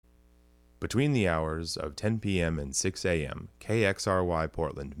Between the hours of 10 p.m. and 6 a.m., KXRY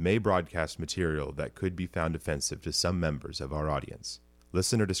Portland may broadcast material that could be found offensive to some members of our audience.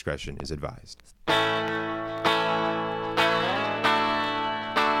 Listener discretion is advised.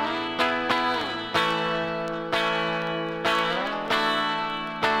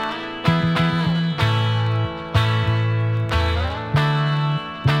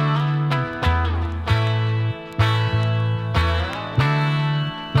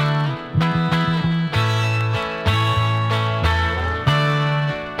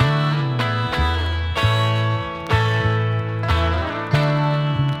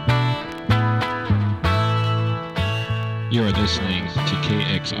 You're listening to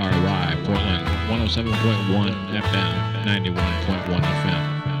KXRY Portland 107.1 FM, 91.1 FM.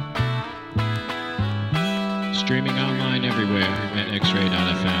 Streaming online everywhere at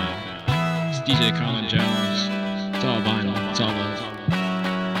xray.fm. It's DJ Colin Jones. It's all vinyl. It's all love.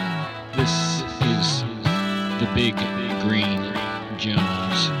 This is the Big Green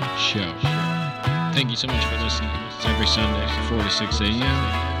Jones Show. Thank you so much for listening. It's every Sunday, 4 to 6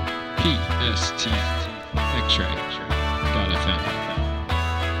 a.m. PST X-Ray.FM.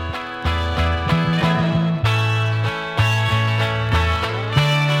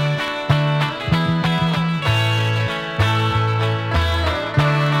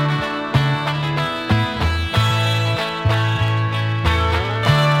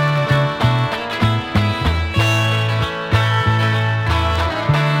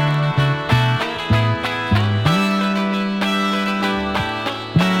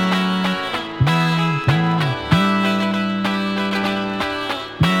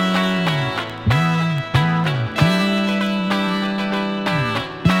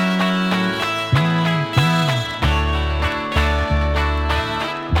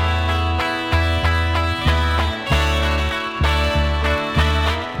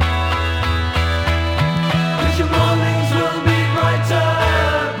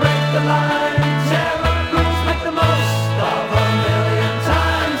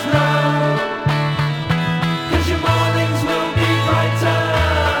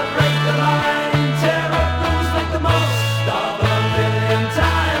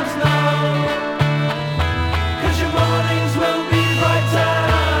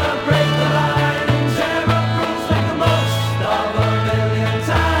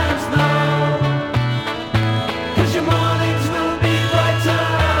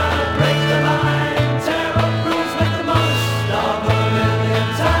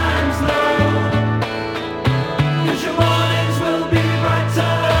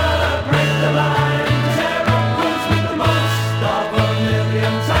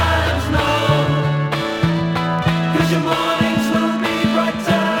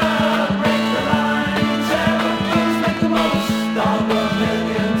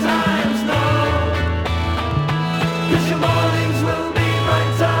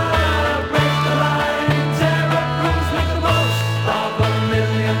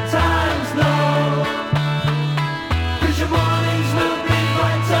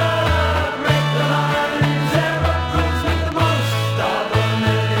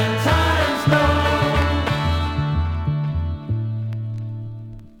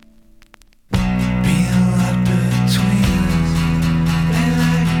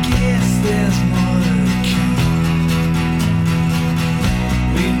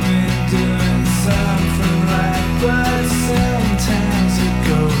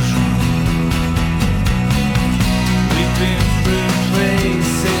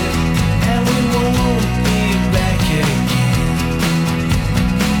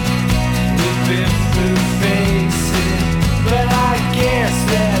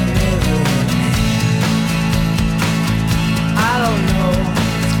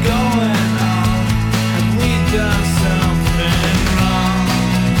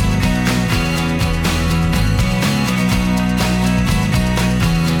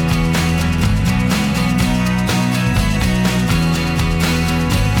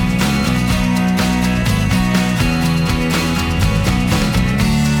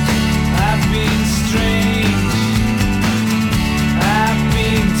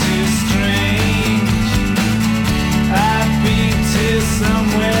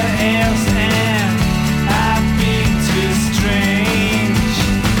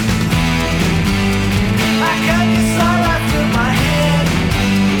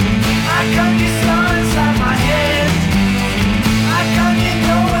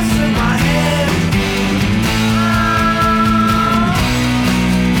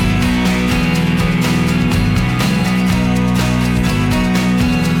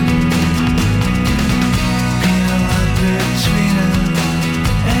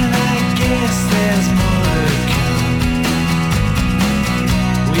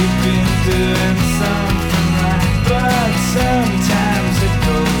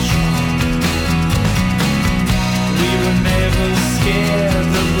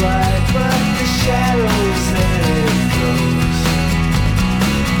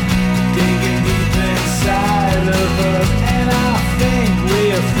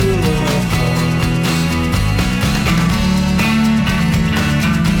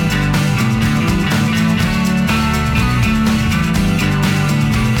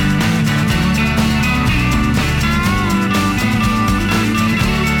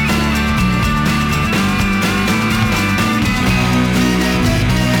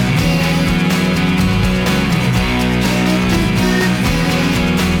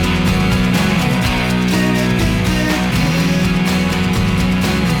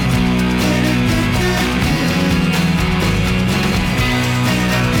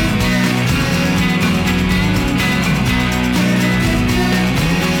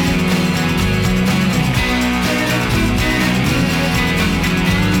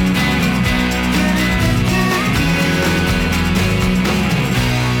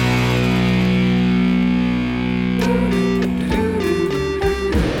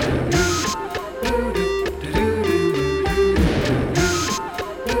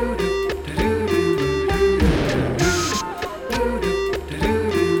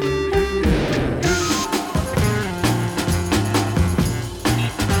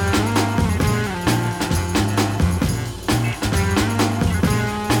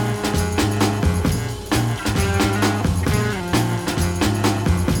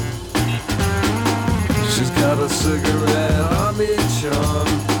 She's got a cigarette on each arm.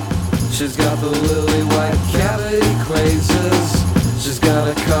 She's got the lily white cavity crazes. She's got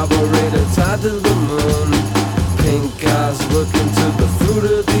a carburetor tied to the moon. Pink eyes looking to the fruit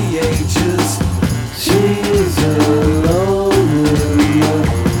of the ages. She's alone in the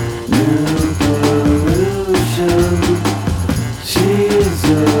new pollution. She's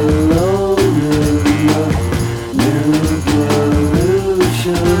alone in the new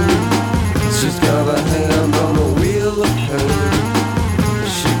pollution. She's got a hand on the wheel of pain.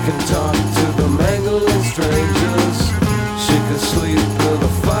 She can talk to the mangling strangers. She can sleep in a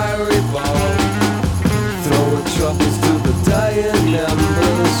fiery ball, throwing troubles to the dying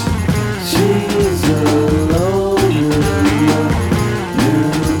embers. She's alone in the new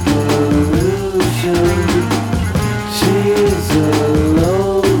pollution. She's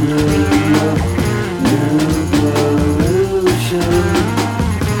alone in the new pollution. She's alone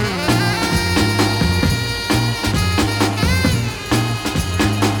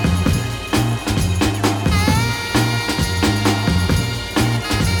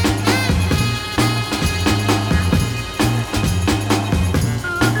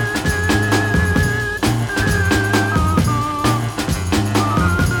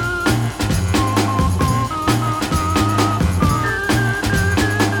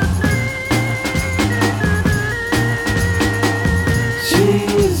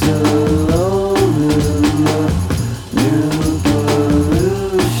in the new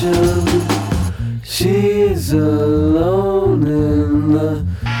pollution. She's alone in the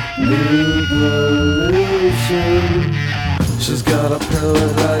new pollution. She's got a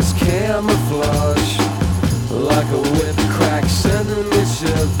paradise camouflage, like a whipped crack sending me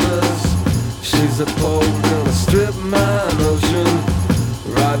shivers. She's a boat in a strip mine ocean,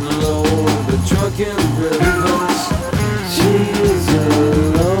 riding low in the drunken rivers. She's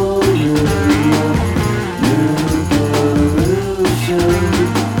alone in the new pollution.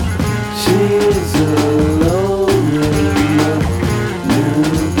 She's alone in the new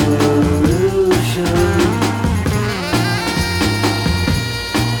pollution.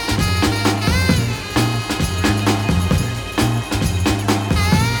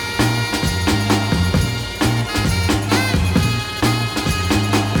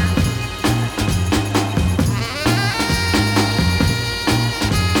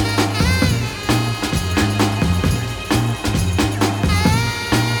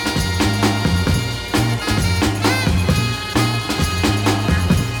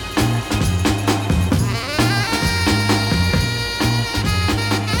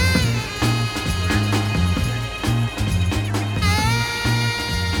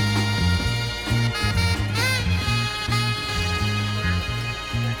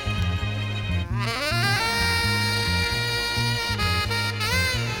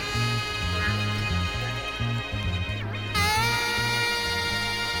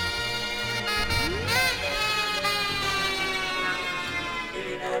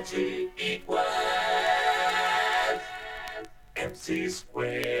 Energy equals MC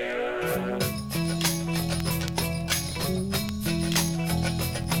squared.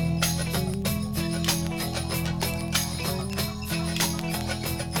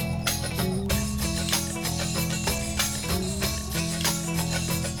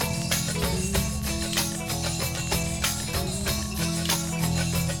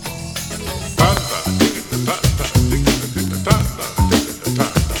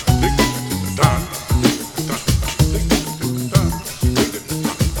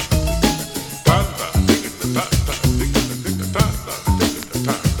 Panda.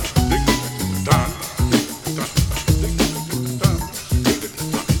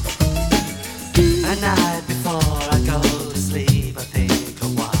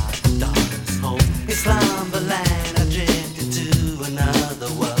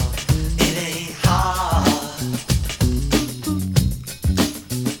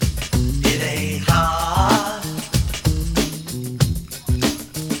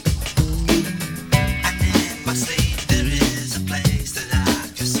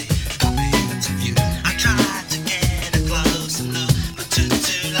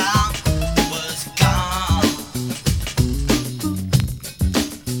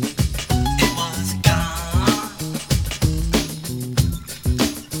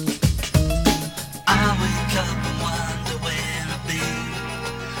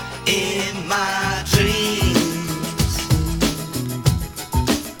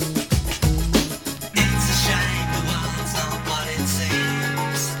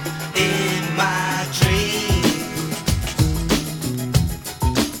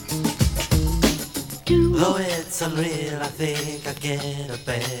 it's unreal, I think I get a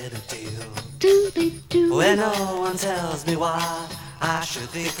better deal. Where no one tells me why I should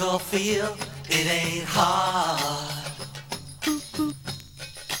think or feel. It ain't hard.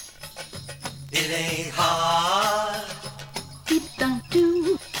 It ain't hard.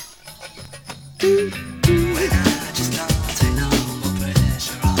 When I just can't take no more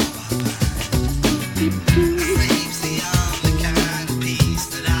pressure off my mind. Sleep's the only kind of peace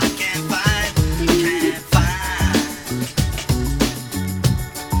that I can't find. Can't find.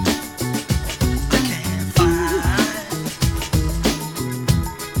 I can't find.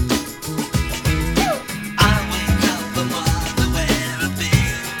 I wake up and wonder where I've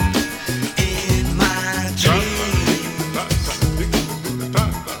been in my dreams.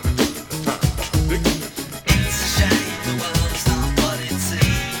 It's a shame the world's not what it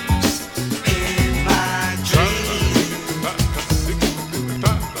seems in my dreams.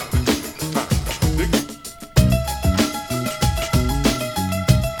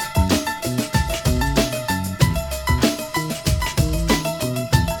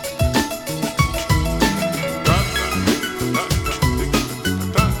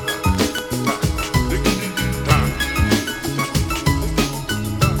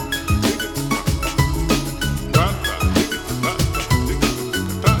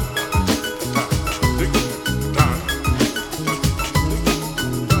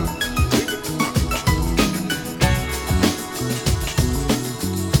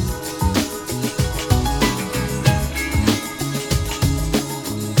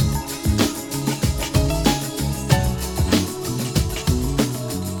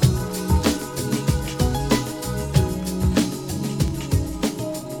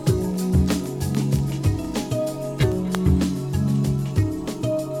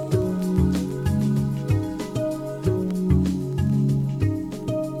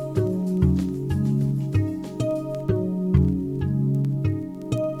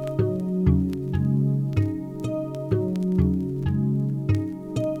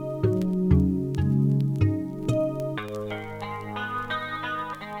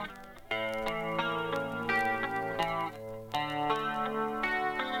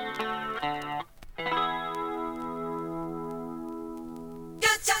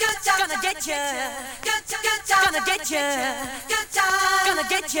 Gonna get you. Gonna get you. Gonna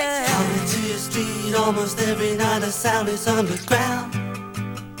get you. Coming to your street almost every night, the sound is underground.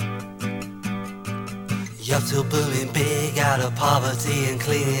 You're still booming big out of poverty and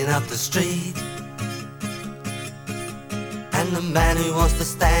cleaning up the street. And the man who wants to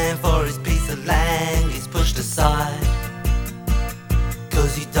stand for his piece of land is pushed aside.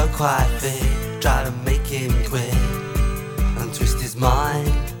 Cause he don't quite fit, try to make him quit and twist his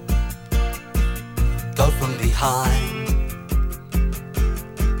mind. Go from behind.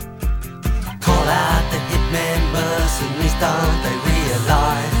 Call out the hitmen, mercenaries, don't they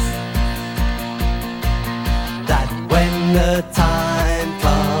realize that when the time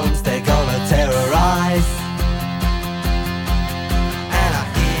comes they're gonna terrorize? And I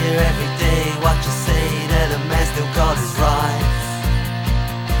hear every day what you say, that a man still got his rights.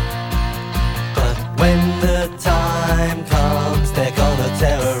 But when the time comes they're gonna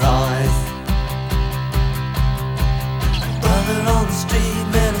terrorize. Brother on the street,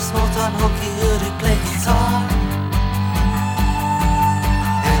 man, a small-time honky hood who play guitar.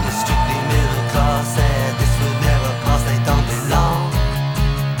 And the strictly middle class said this will never pass, they don't belong.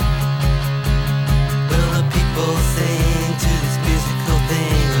 Will the people sing to this musical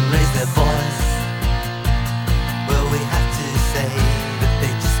thing and raise their voice? Will we have to say that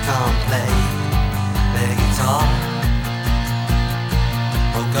they just can't play their guitar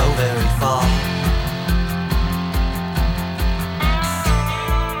or go very far?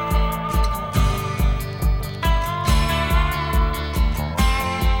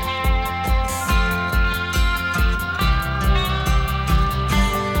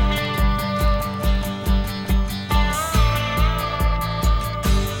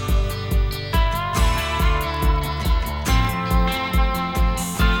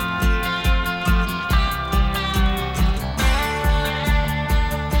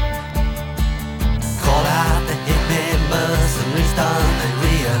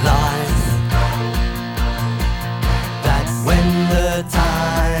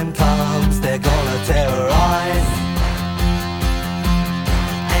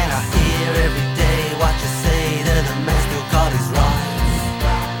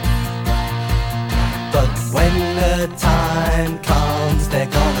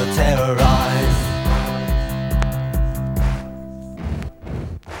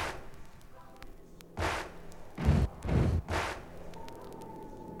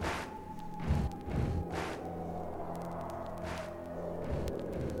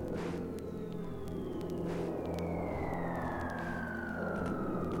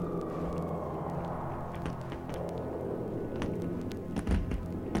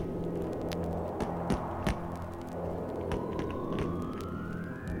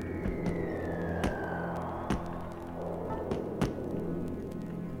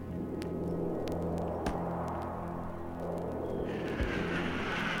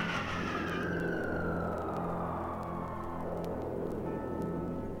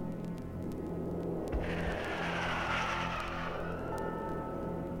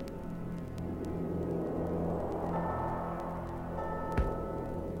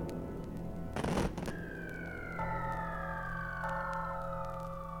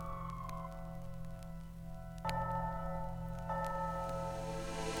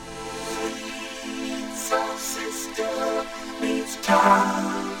 It's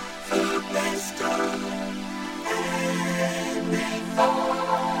time for the best of, and they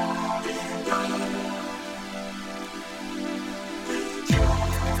fall in love. We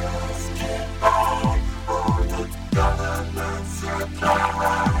just get by on the government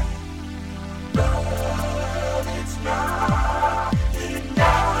supply, but it's not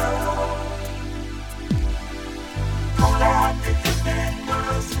enough. Pull out the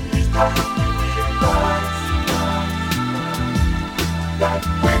fingers and we start to realize that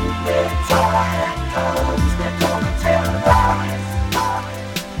when the time comes, they're gonna tell lies.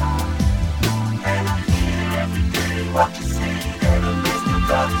 And I hear every day what you say, that a Mr.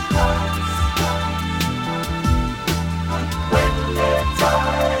 God is wise. But when the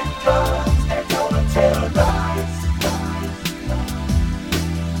time comes, they're gonna tell lies.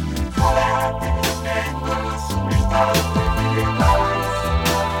 Pull out the fingers and we start to realize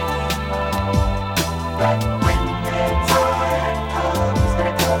that when the time comes,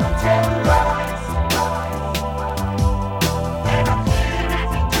 they're gonna tell lies. And I hear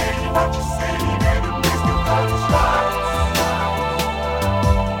every day what you say, that a Mr. God is wise.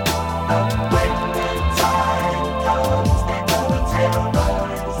 But when the time comes, they're gonna tell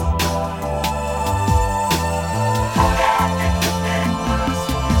lies. Pull out the fingers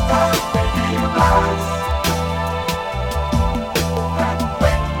and we start to realize that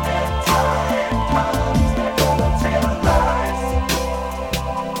when the time comes, they're gonna tell lies.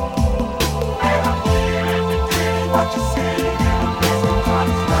 And I hear every day what you say, that a Mr. God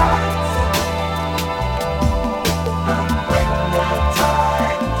is wise. But when the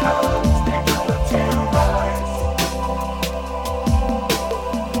time comes, they're gonna tell lies.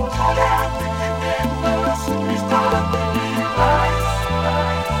 Pull out the fingers and we start to realize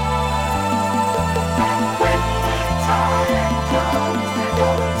that when the time comes, they're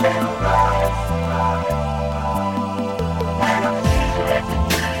gonna tell lies. And I hear every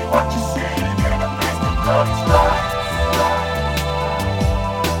day what you say, that a Mr. God is wise.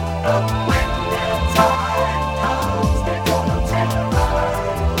 But when the time comes, they're gonna tell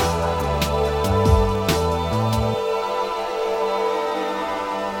lies.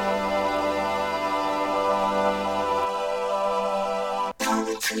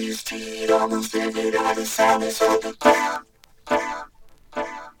 Coming to your street, almost every night, the sound is overground.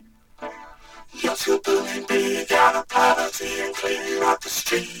 You're too bullying big out of poverty and cleaning up the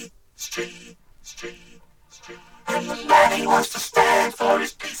street. And the man he wants to stand for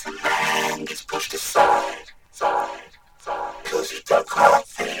his piece of land gets pushed aside. Cause he don't quite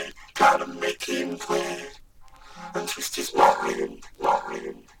fit, gotta make him quit. And twist his mind.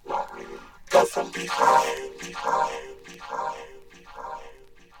 Go from behind.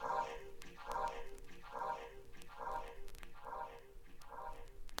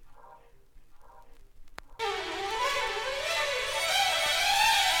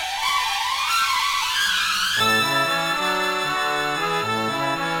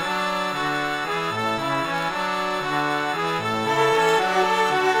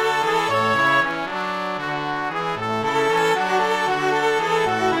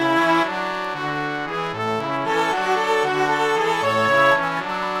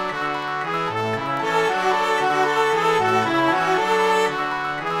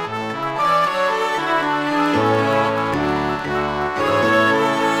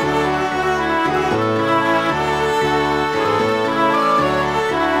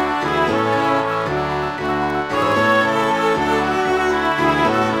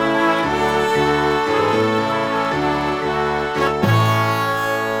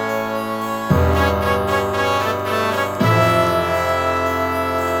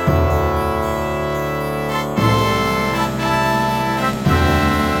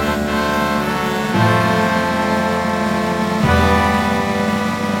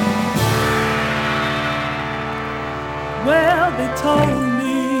 Well, they told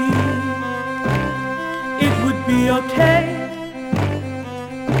me it would be okay.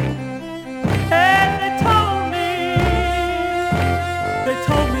 And they told me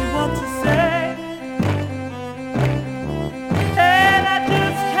what to say. And I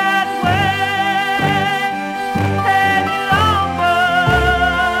just can't wait any longer.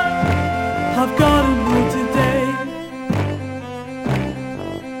 I've got to know today.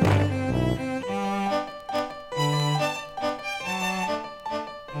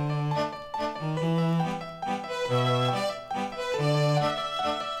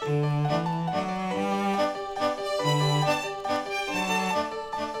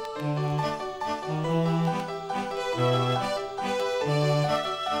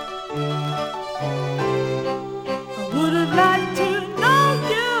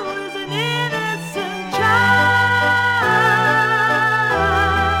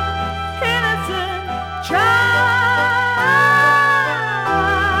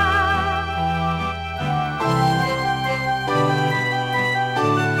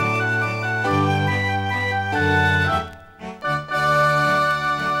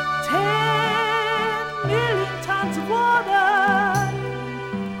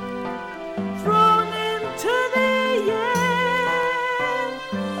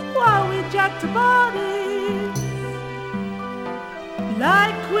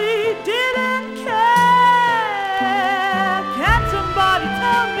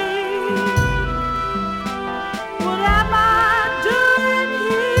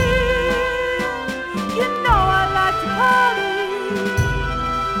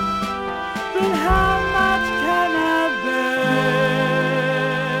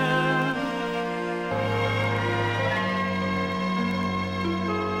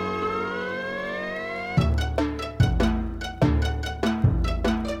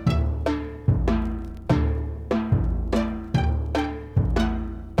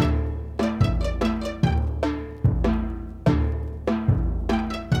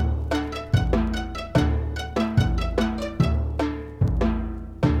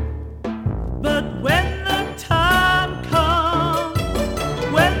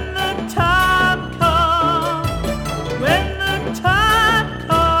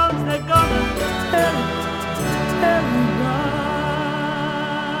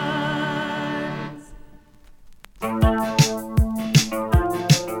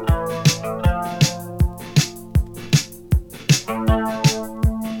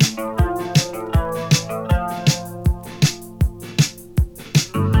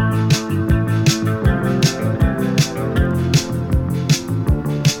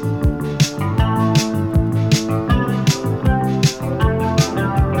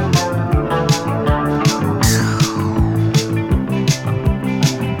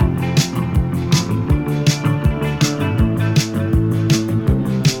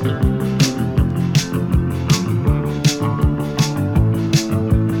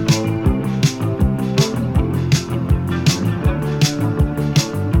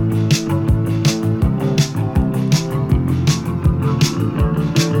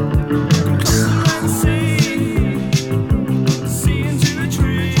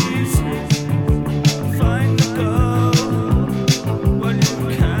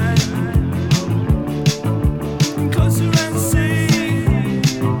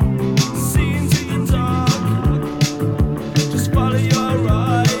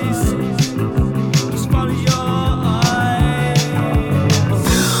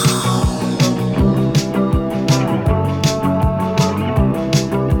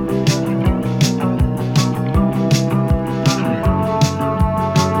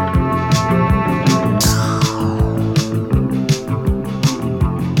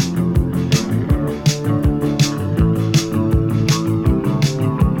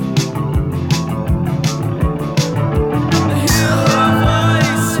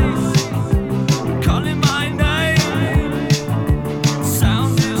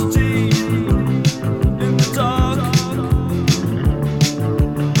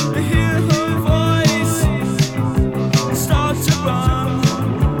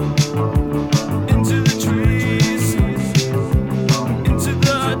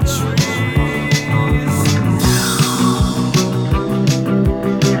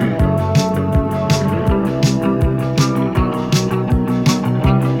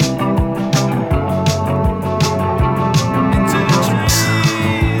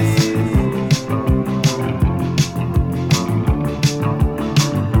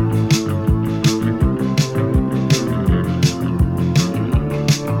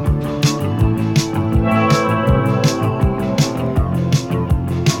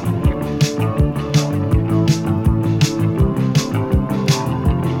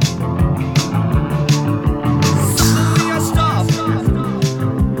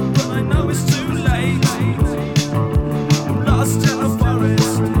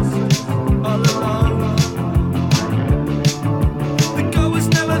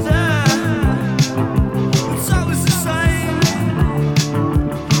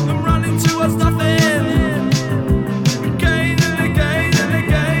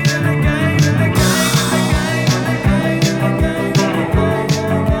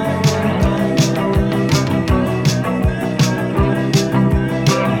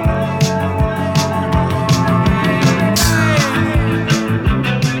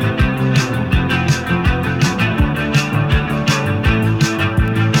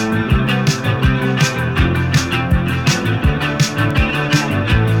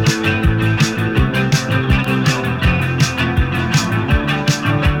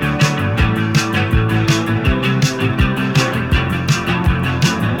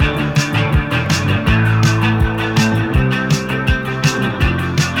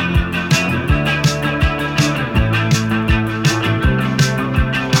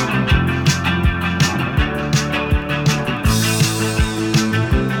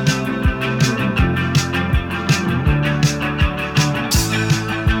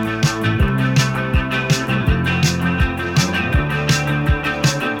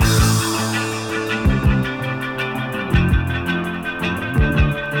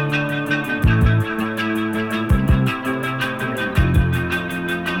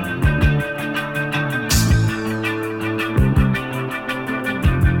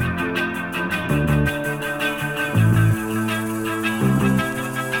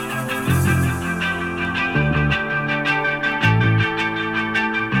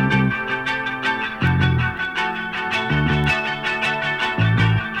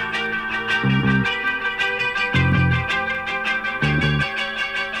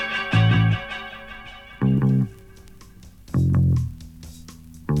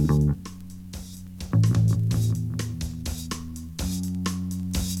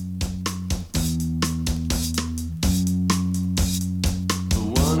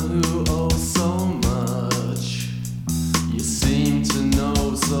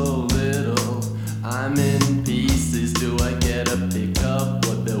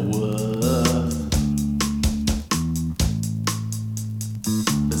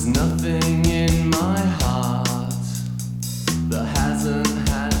 There's nothing in my heart that hasn't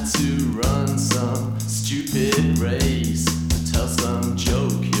had to run some stupid race to tell some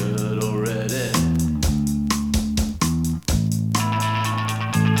joke you'd already.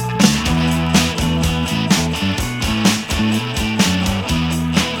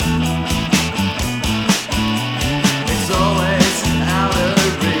 It's always out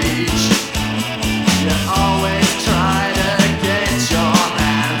of reach. You always try to get your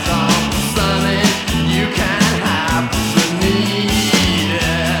hands on something you can have but need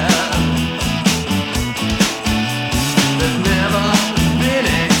it. There's never been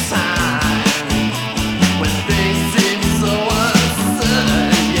a time when things seem so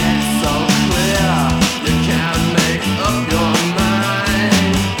uncertain yet so clear you can't make up your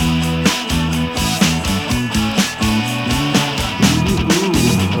mind. Ooh,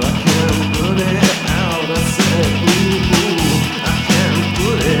 I can't put it out. I said, ooh, I can't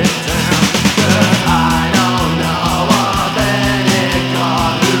put it down. 'Cause I don't know of any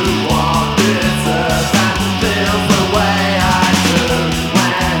God who wants this earth and feels the way I do.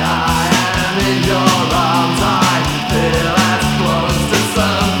 When I am in your arms, I feel as close to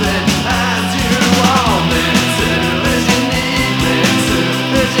something as you want me to, as you need me to,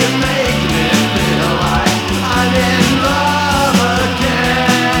 as you make me feel like I'm in love again.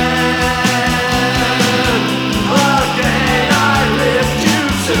 Again, I lift you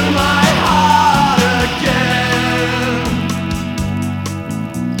to my heart again.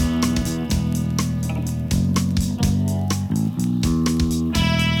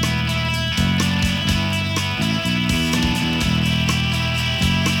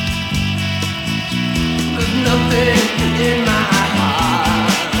 There's nothing in my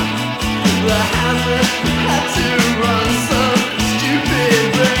heart that hasn't had to run some stupid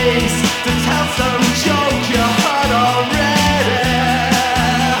race to tell some joke you heard already.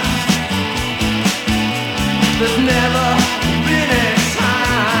 There's never been a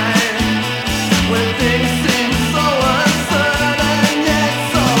time when things seem so uncertain yet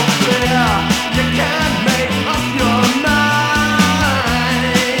so clear you can't make up your mind.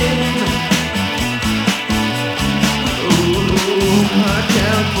 Ooh,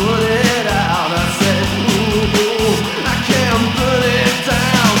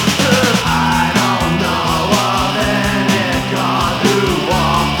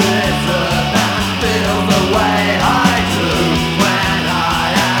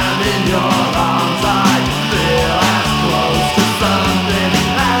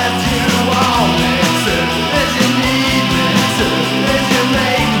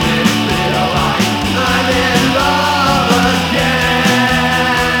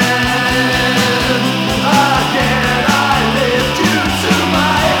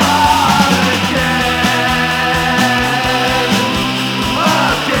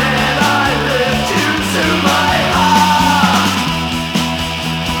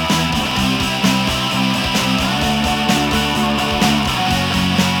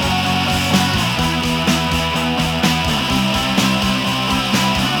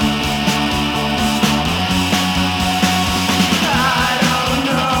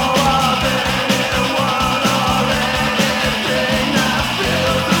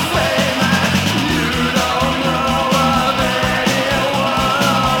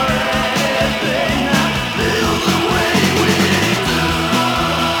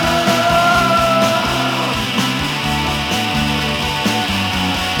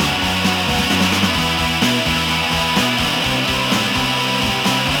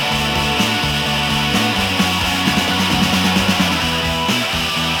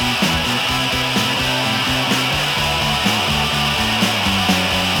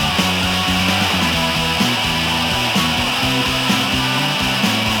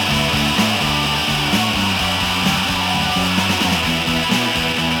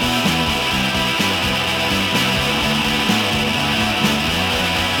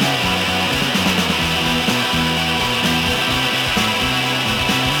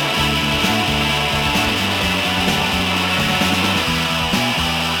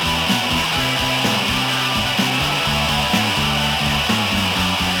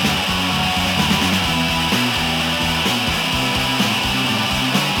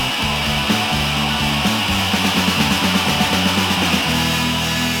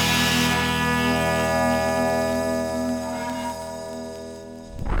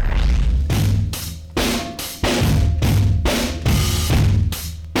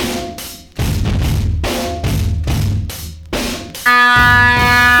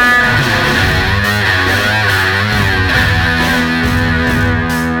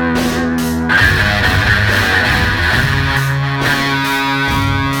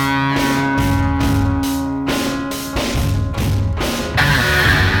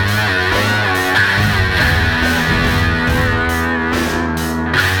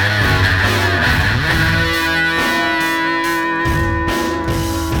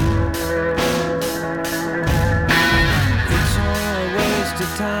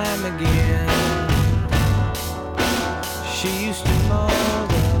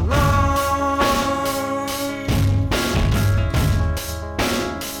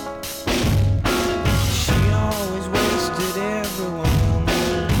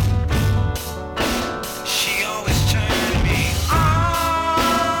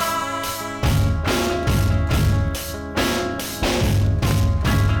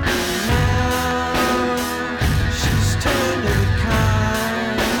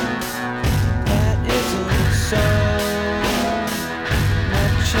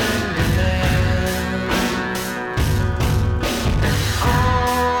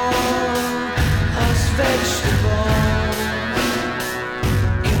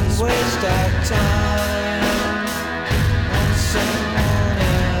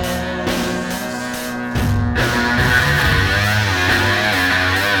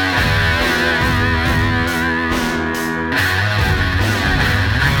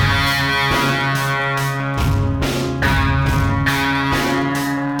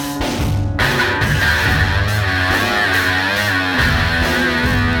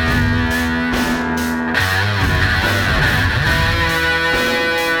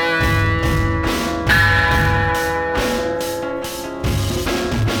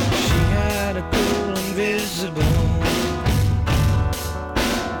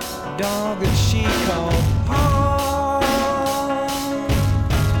 dog that she called Paul.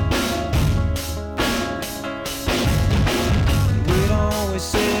 We'd always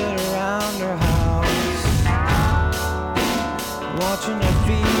sit around her house, watching her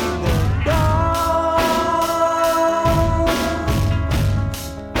feed the dog.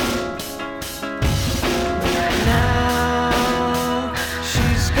 Now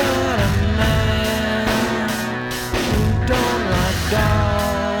she's got a man who don't like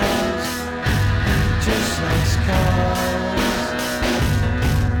dogs, he just likes cars.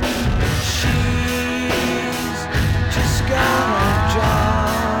 She's just got a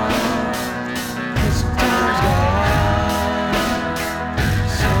job, 'cause times got hard,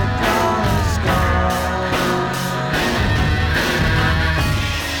 so proud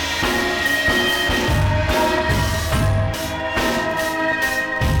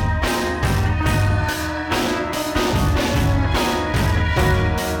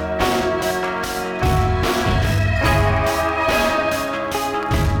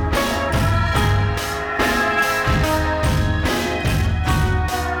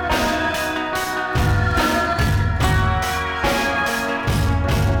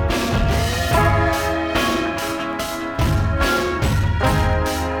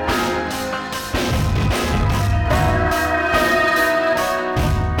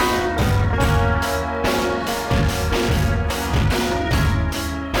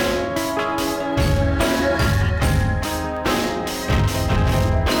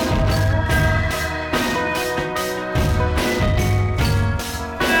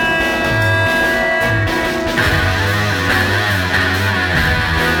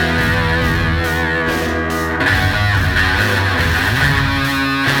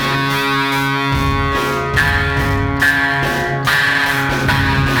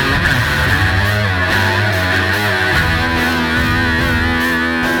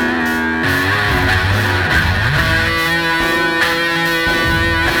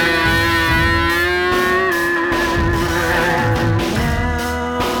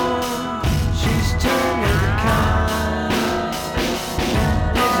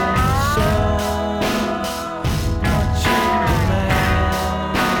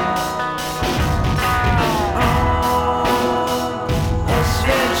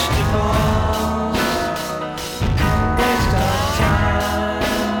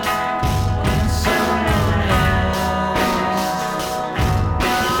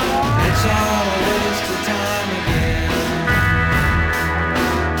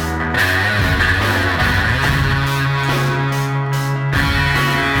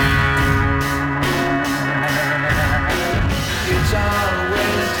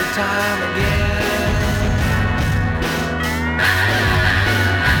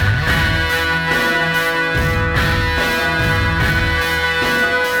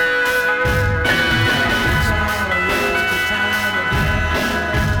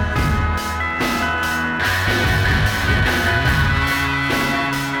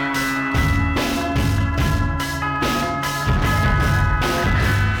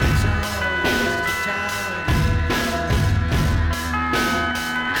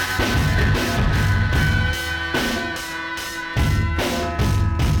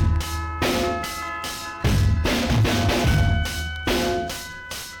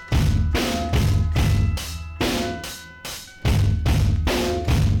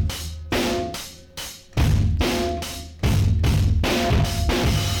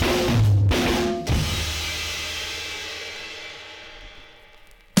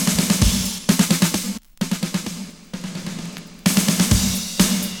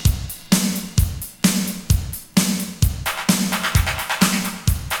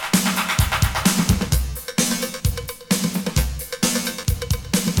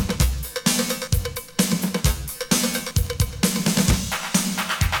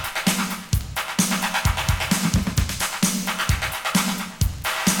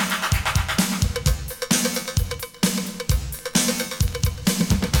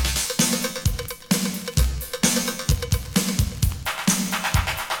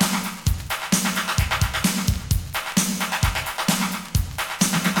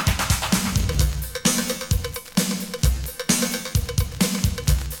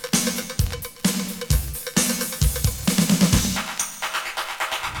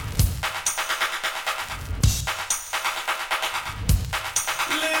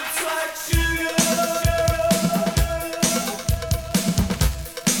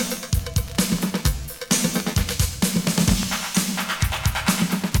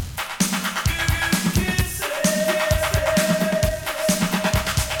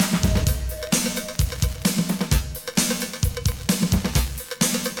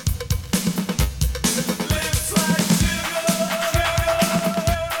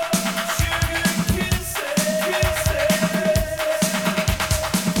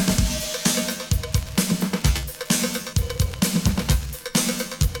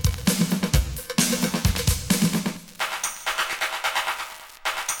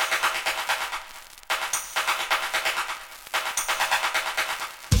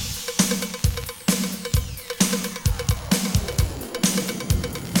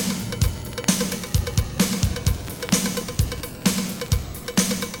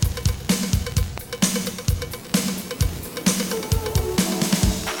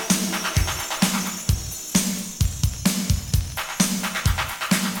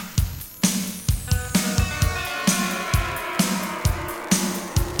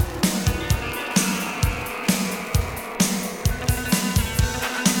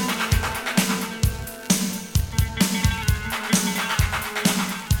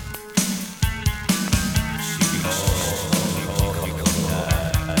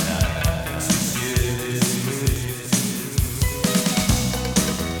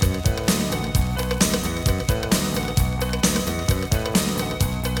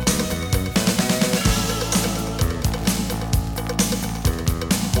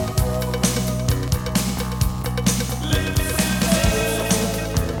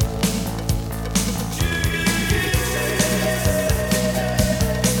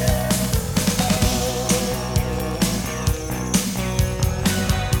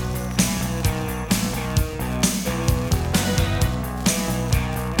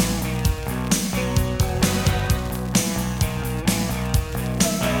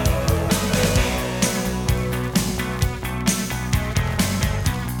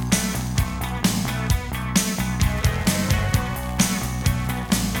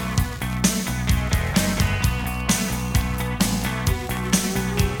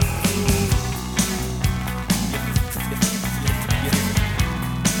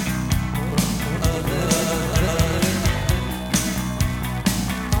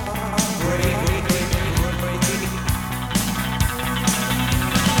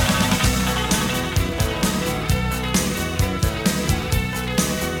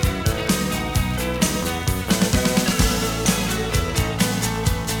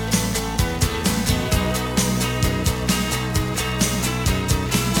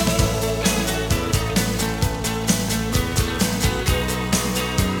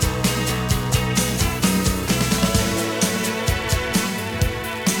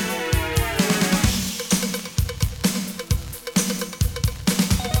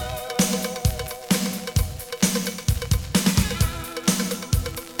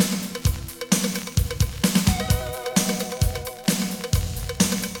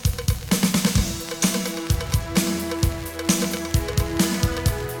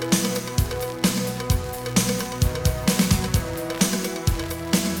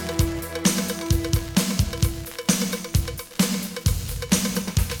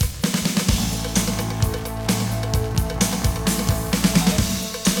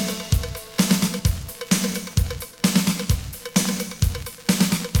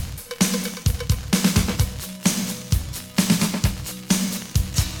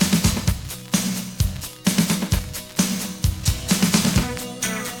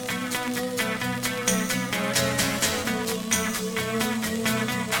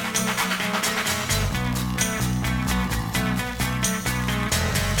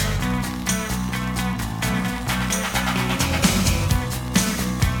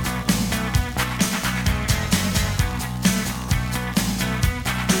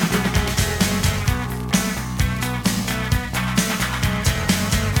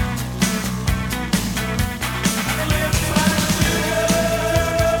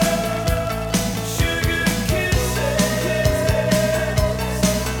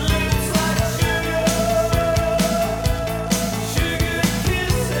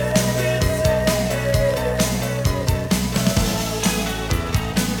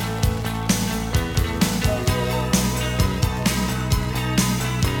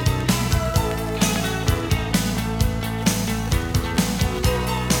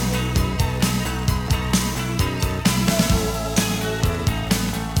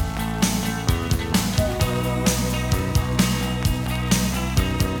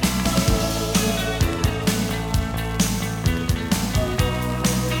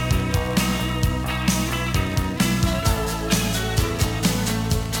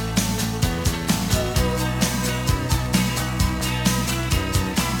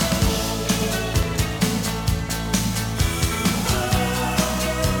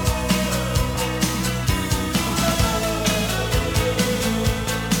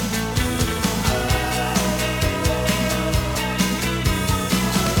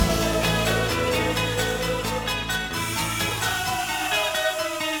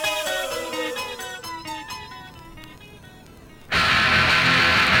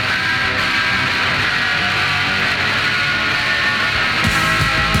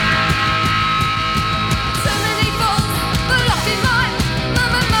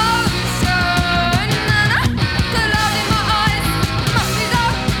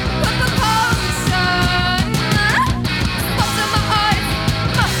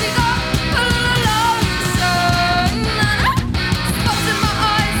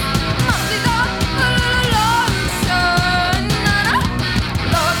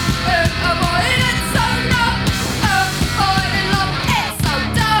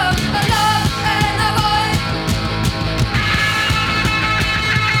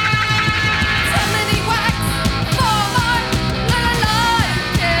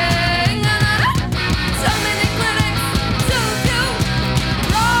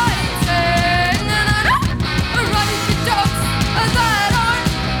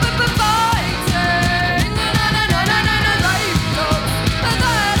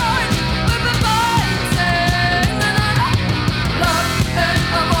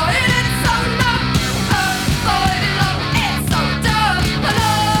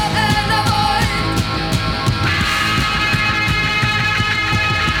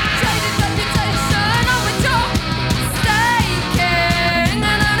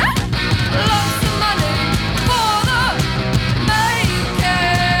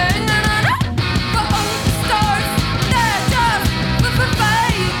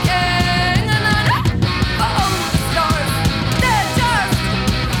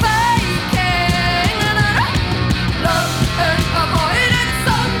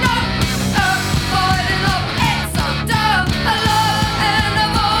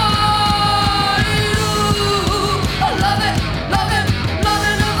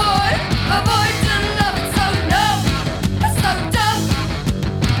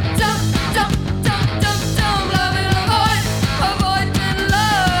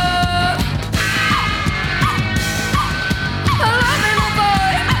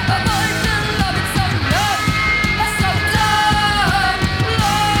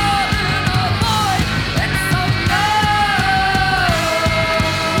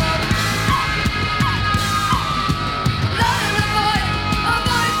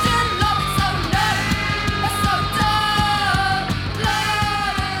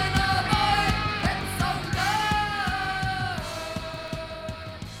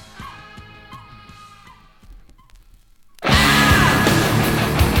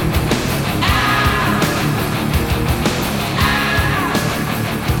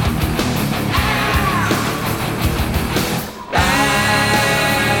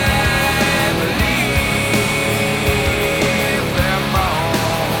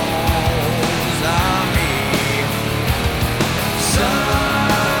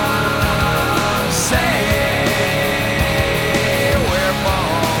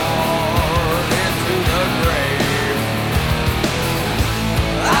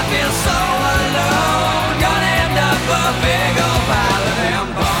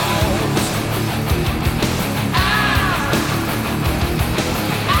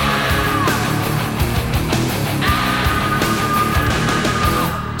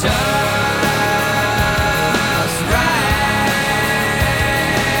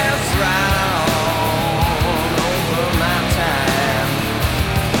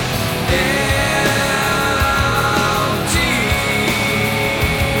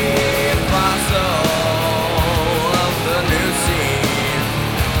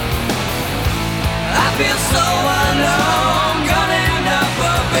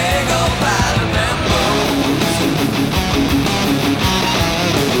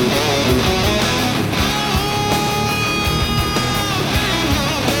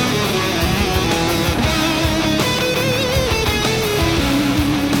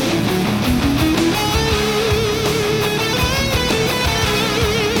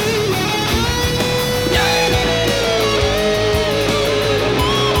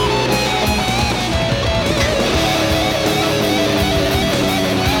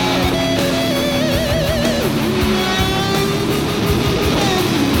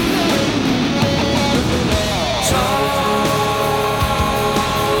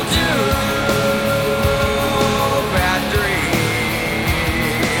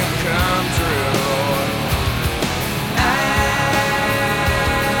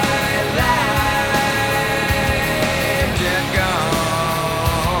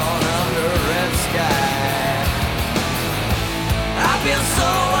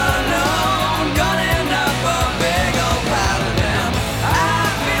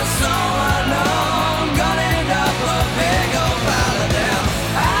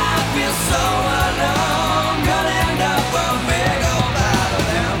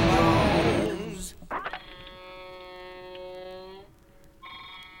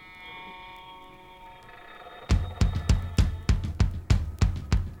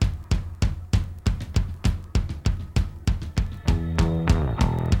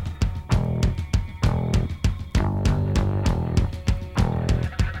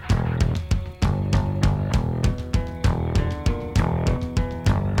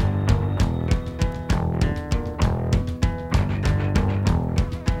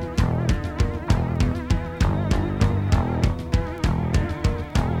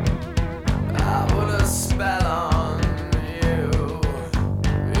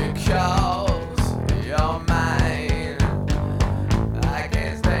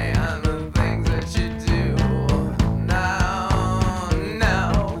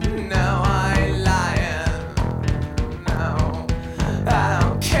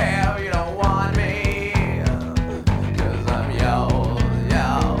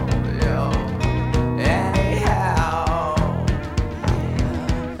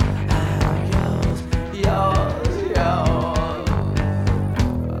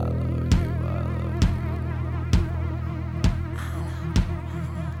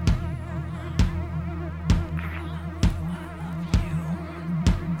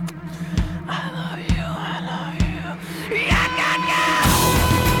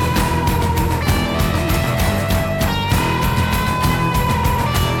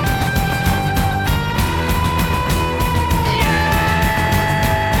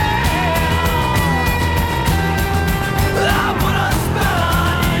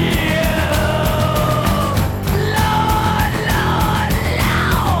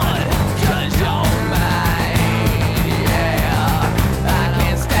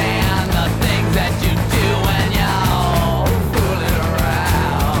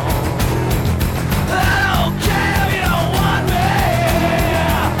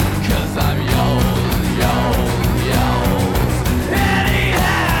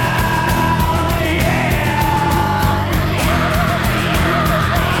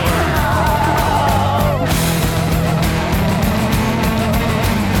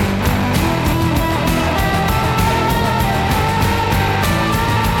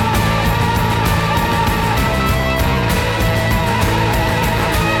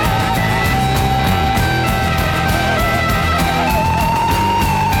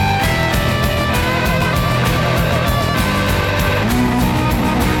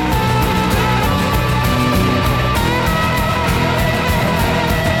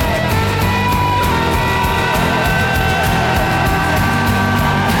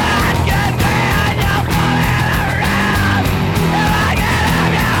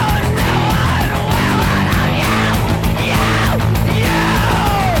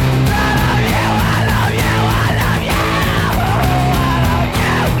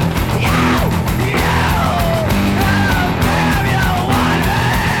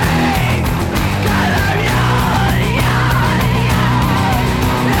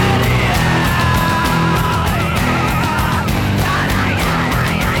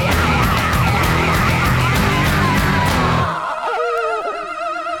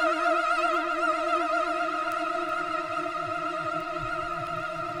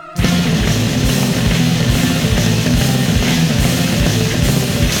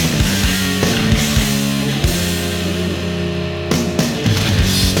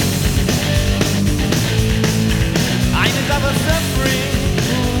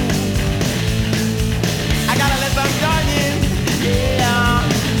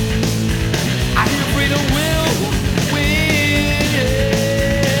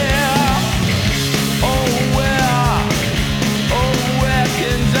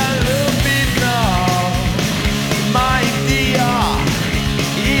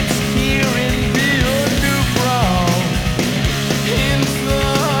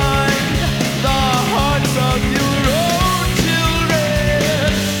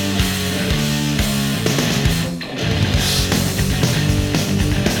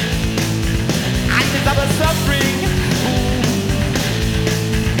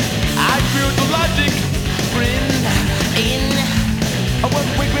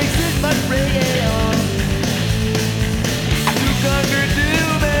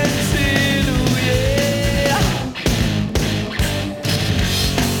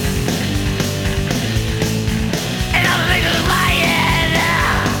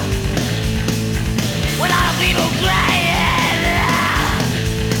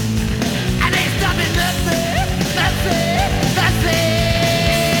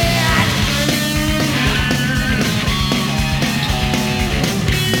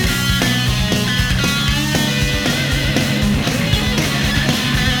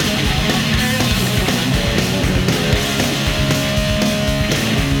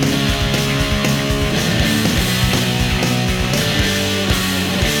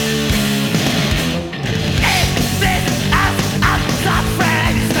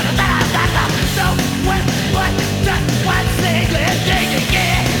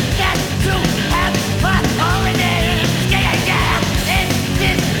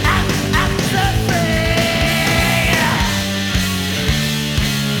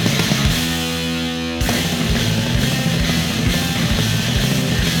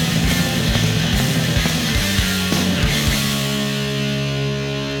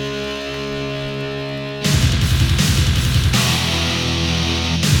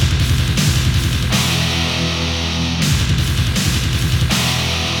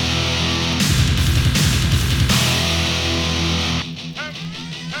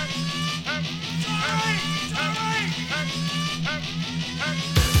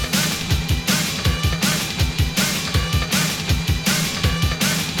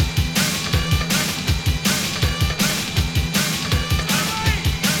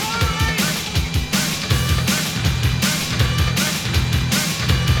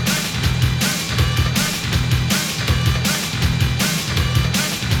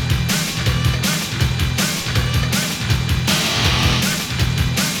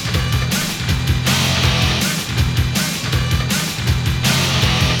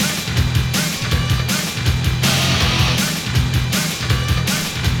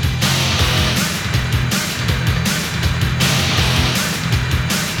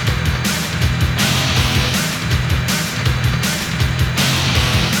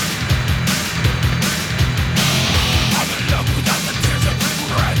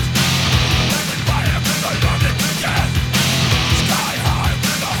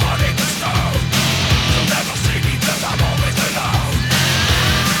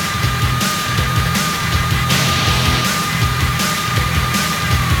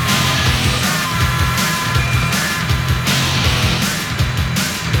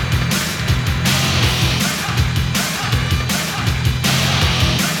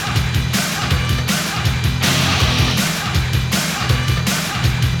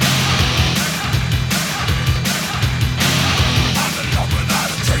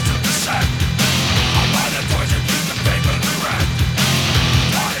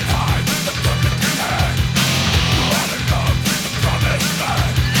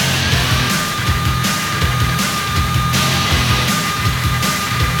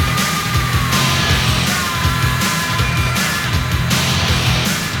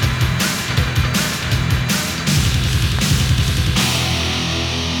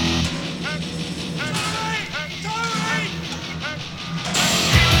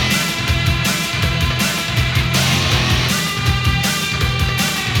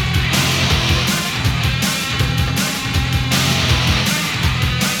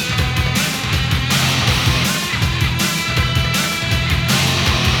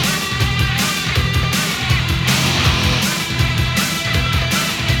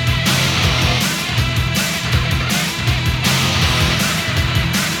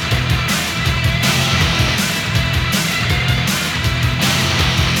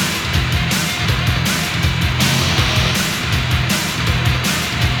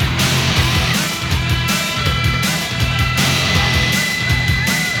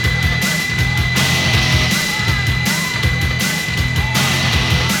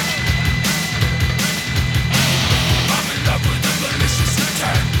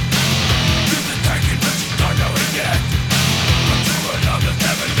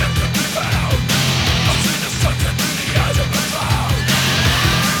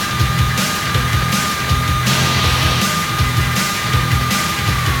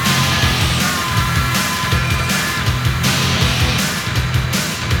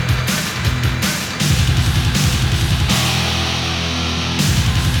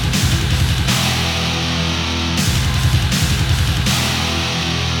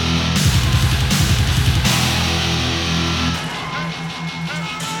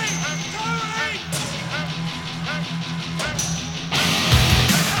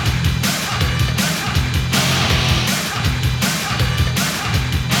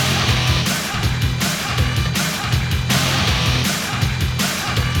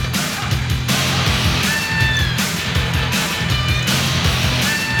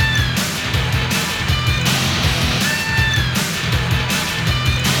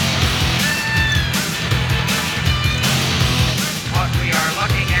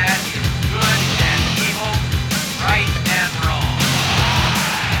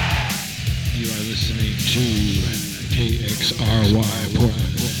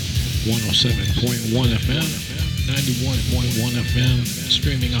Portland, 107.1 FM, 91.1 FM,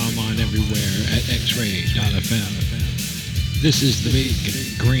 streaming online everywhere at xray.fm. This is the Big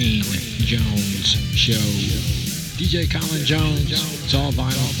Green Jones Show. DJ Colin Jones, it's all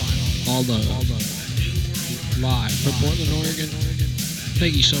vinyl, all the live from Portland, Oregon.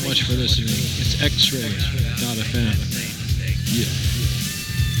 Thank you so much for listening. It's xray.fm. Yeah.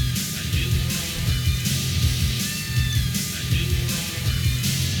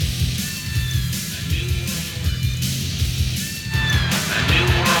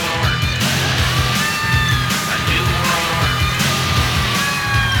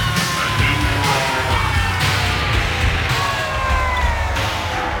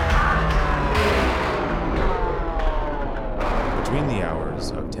 Between the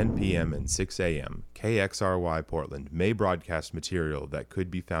hours of 10 p.m. and 6 a.m., KXRY Portland may broadcast material that could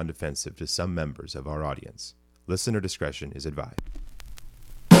be found offensive to some members of our audience. Listener discretion is advised.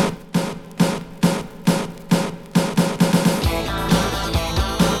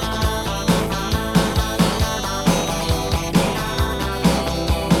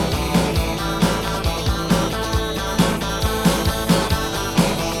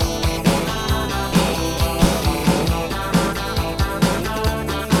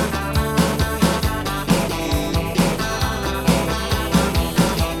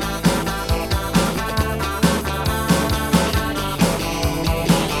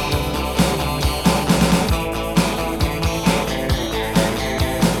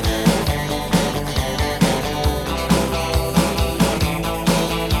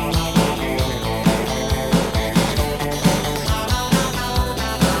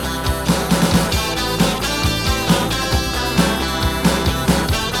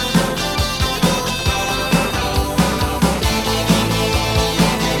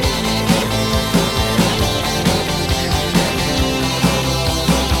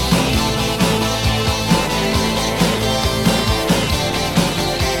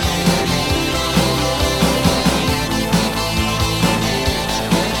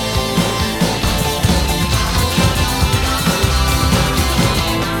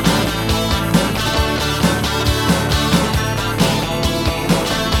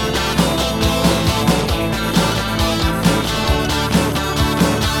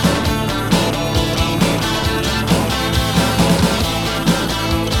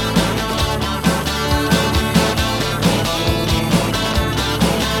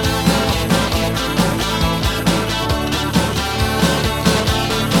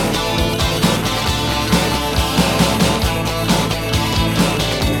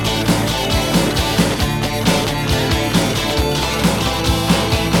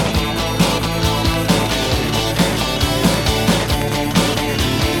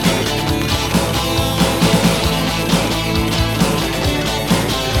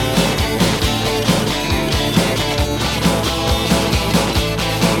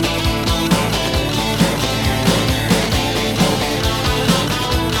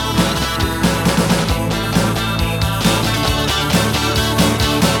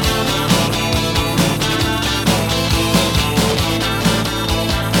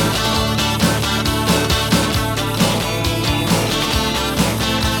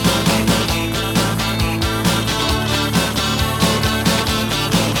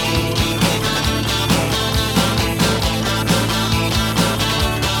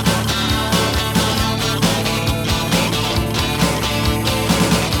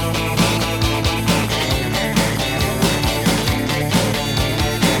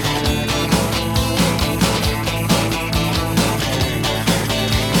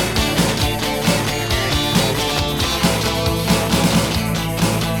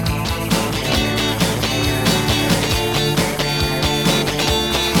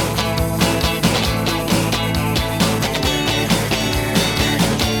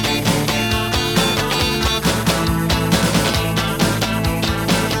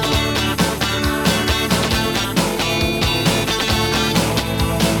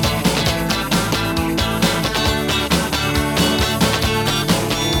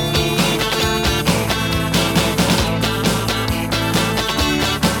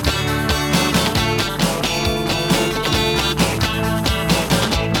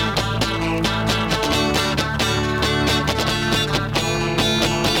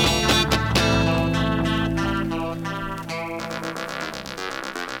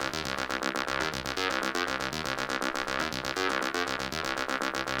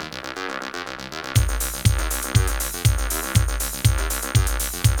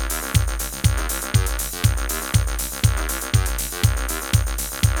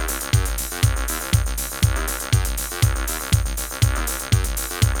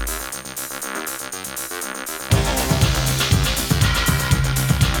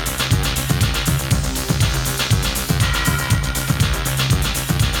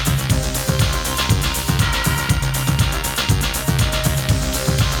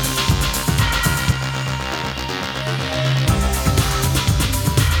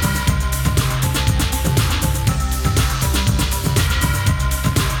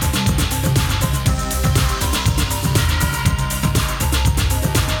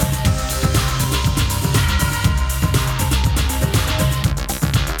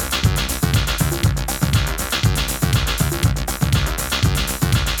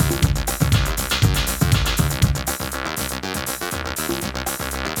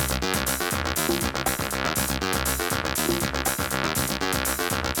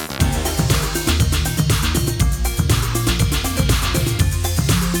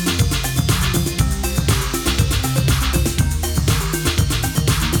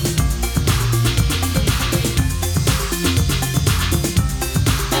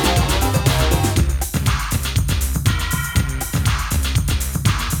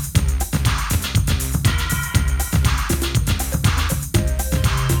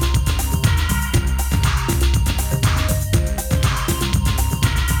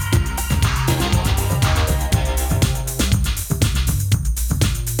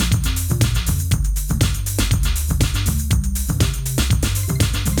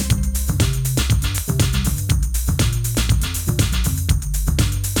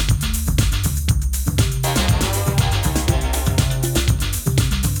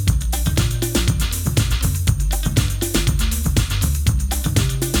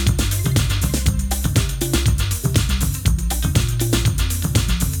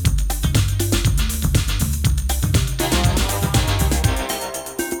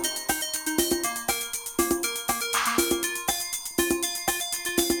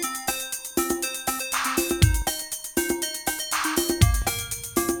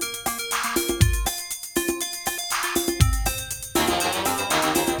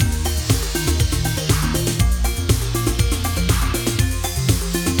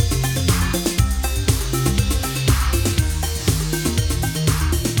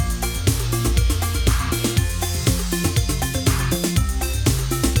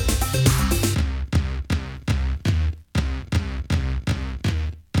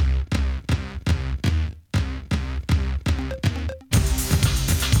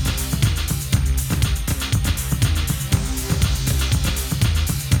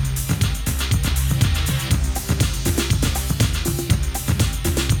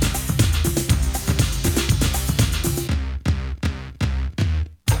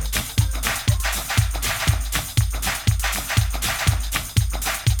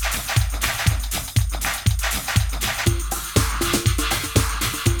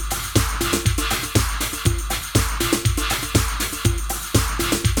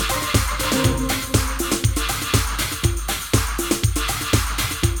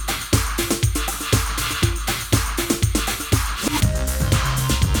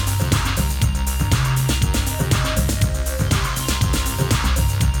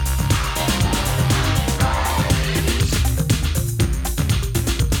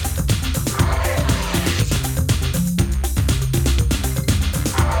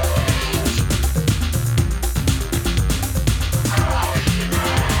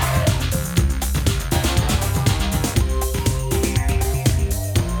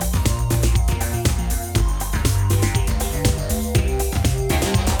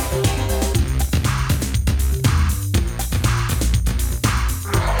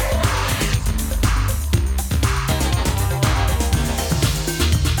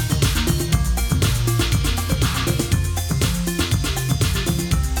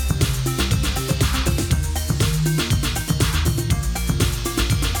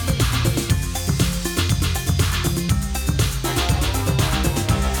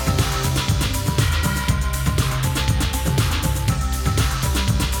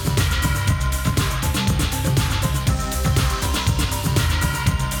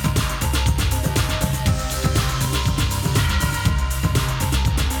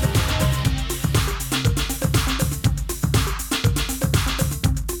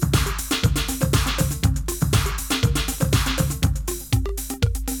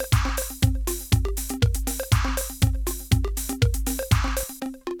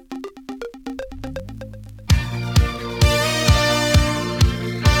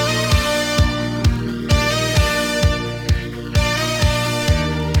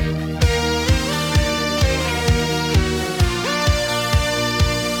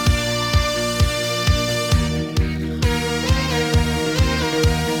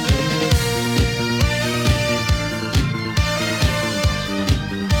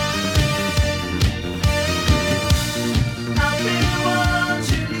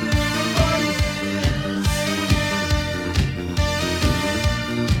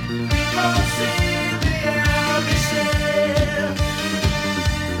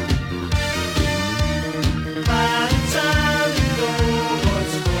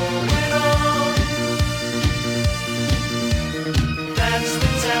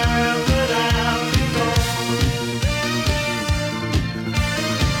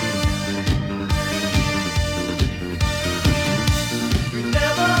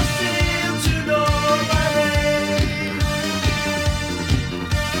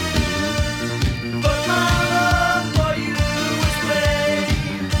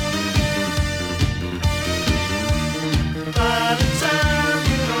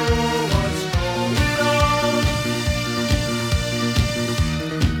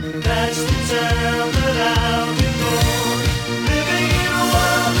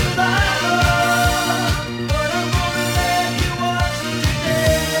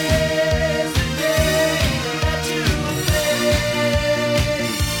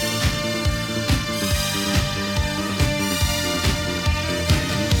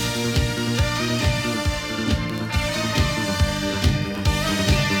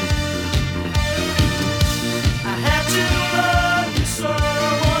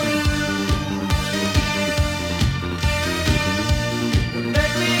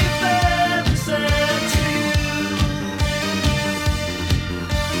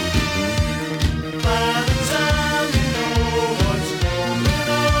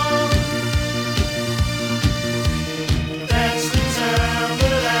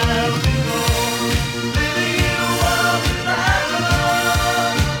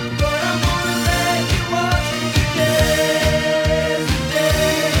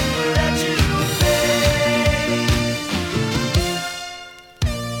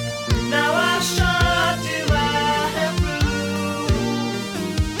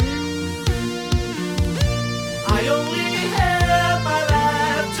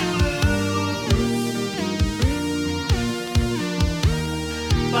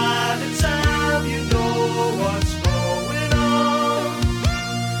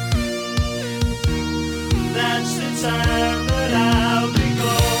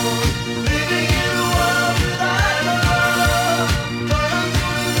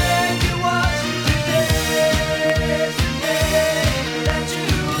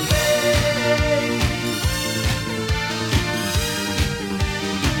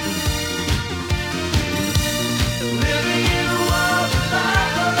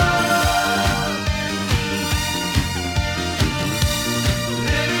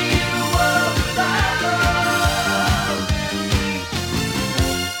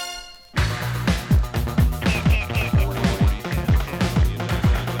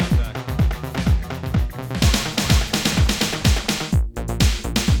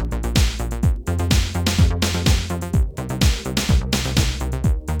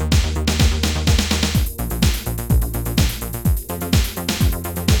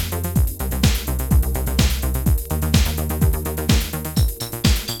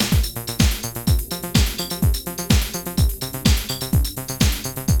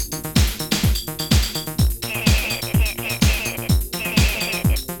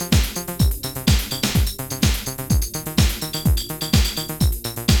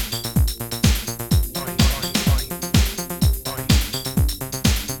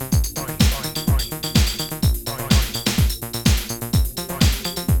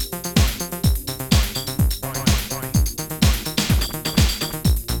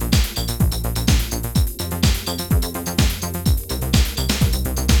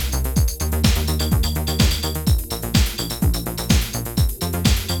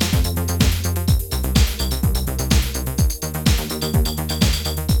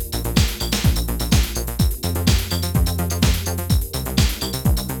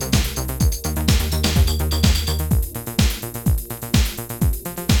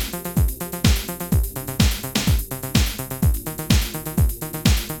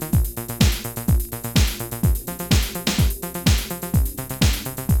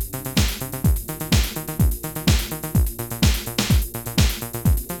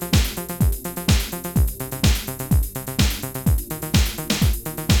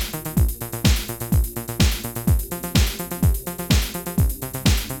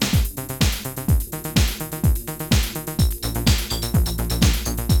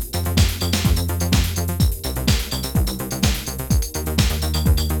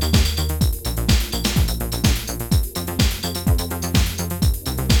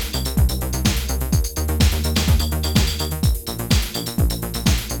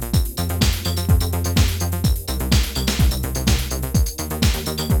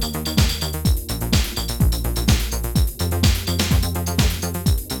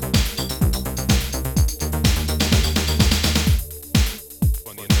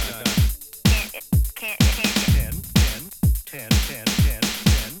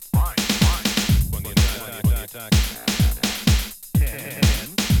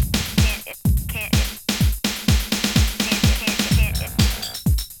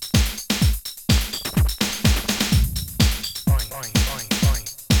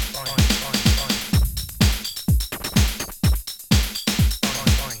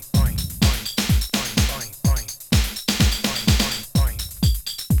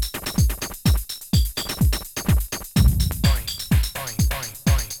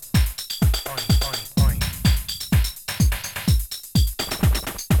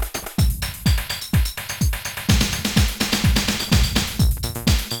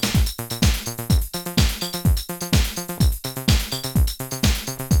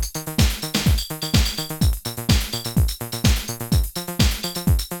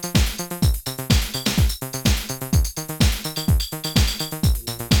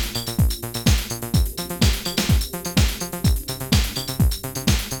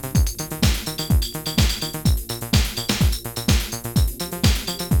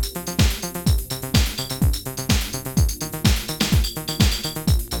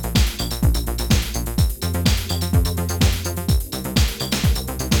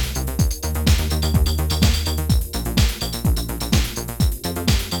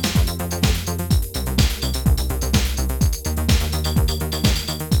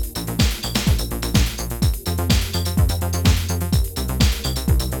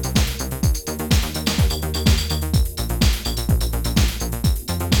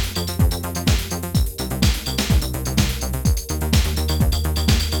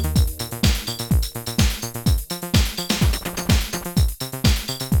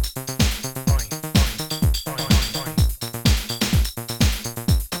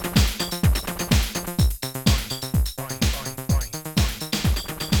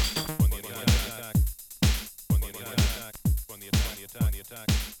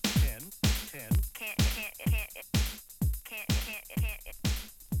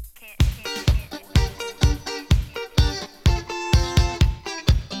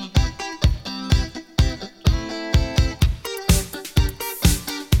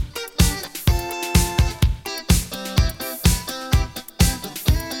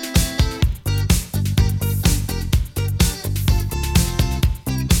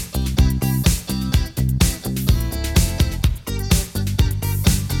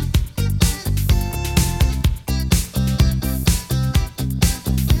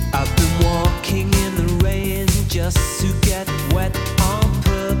 just to get wet on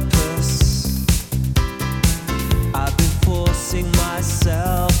purpose. I've been forcing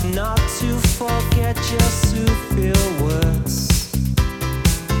myself not to forget, just to feel worse.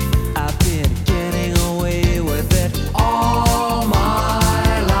 I've been getting away with it all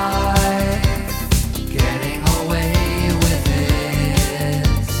my life. Getting away with it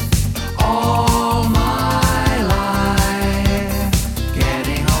all my life.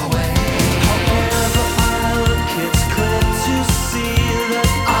 Getting away. However I look, it's clear to see that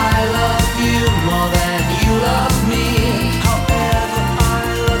I love you more than you love me. However I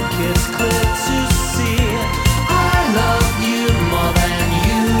look, it's clear to see I love you more than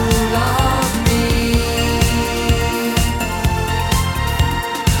you love me.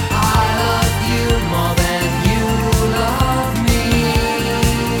 I love you more than you love me.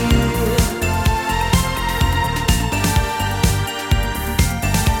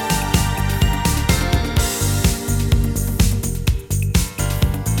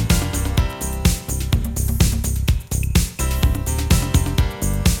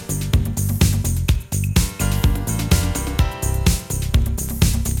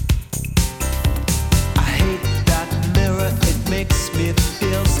 I hate that mirror, it makes me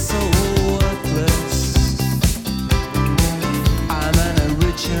feel so worthless. I'm an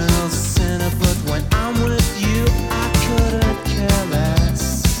original sinner, but when I'm with you, I couldn't care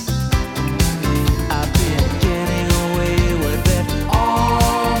less. I've been getting away with it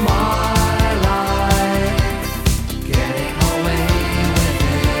all my life. Getting away with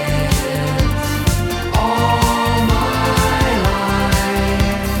it all my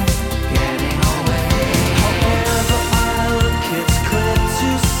life. Getting away. However I look, it's clear to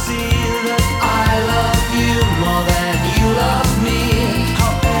see that I love you more than you love me.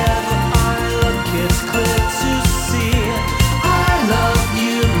 However I look, it's clear to see I love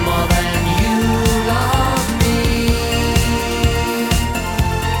you more than you love me.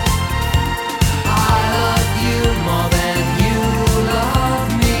 I love you more than you love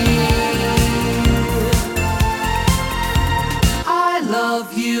me. I love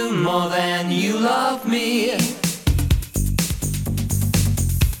you more than you love me.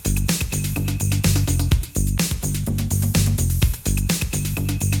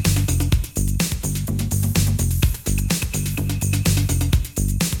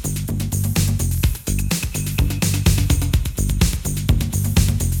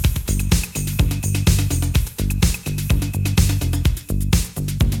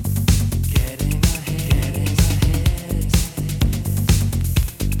 Getting ahead.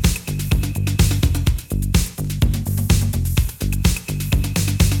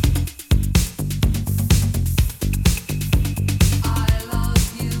 I love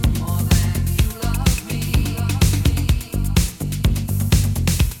you more than you love me.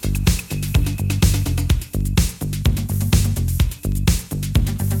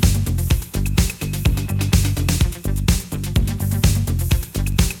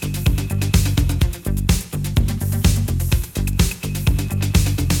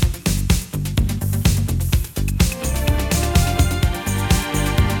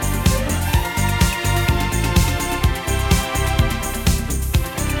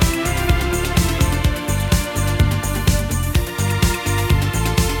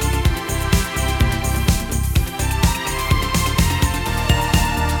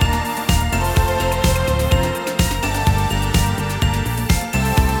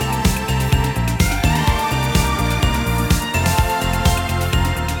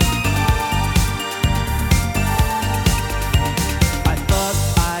 I thought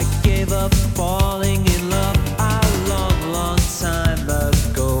I gave up falling in love a long, long time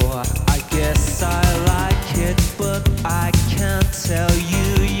ago. I guess I like it, but I can't tell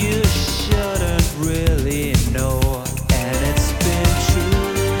you. You shouldn't really know. And it's been true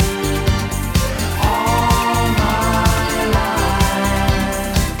all my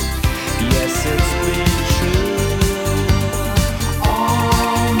life. Yes, it's been true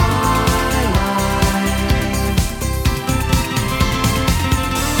all my life.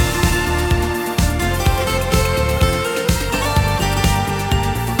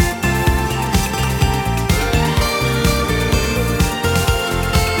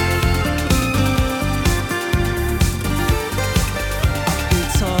 I've been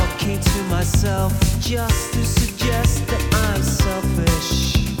talking to myself just to suggest that I'm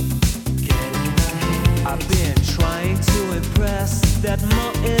selfish. I've been trying to impress that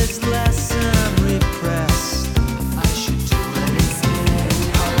more is less and I'm repressed. I should do it instead.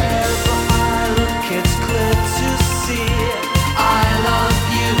 However I look, it's clear to see I love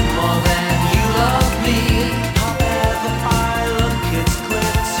you more than you love me. However I look, it's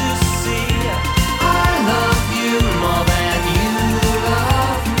clear to see I love you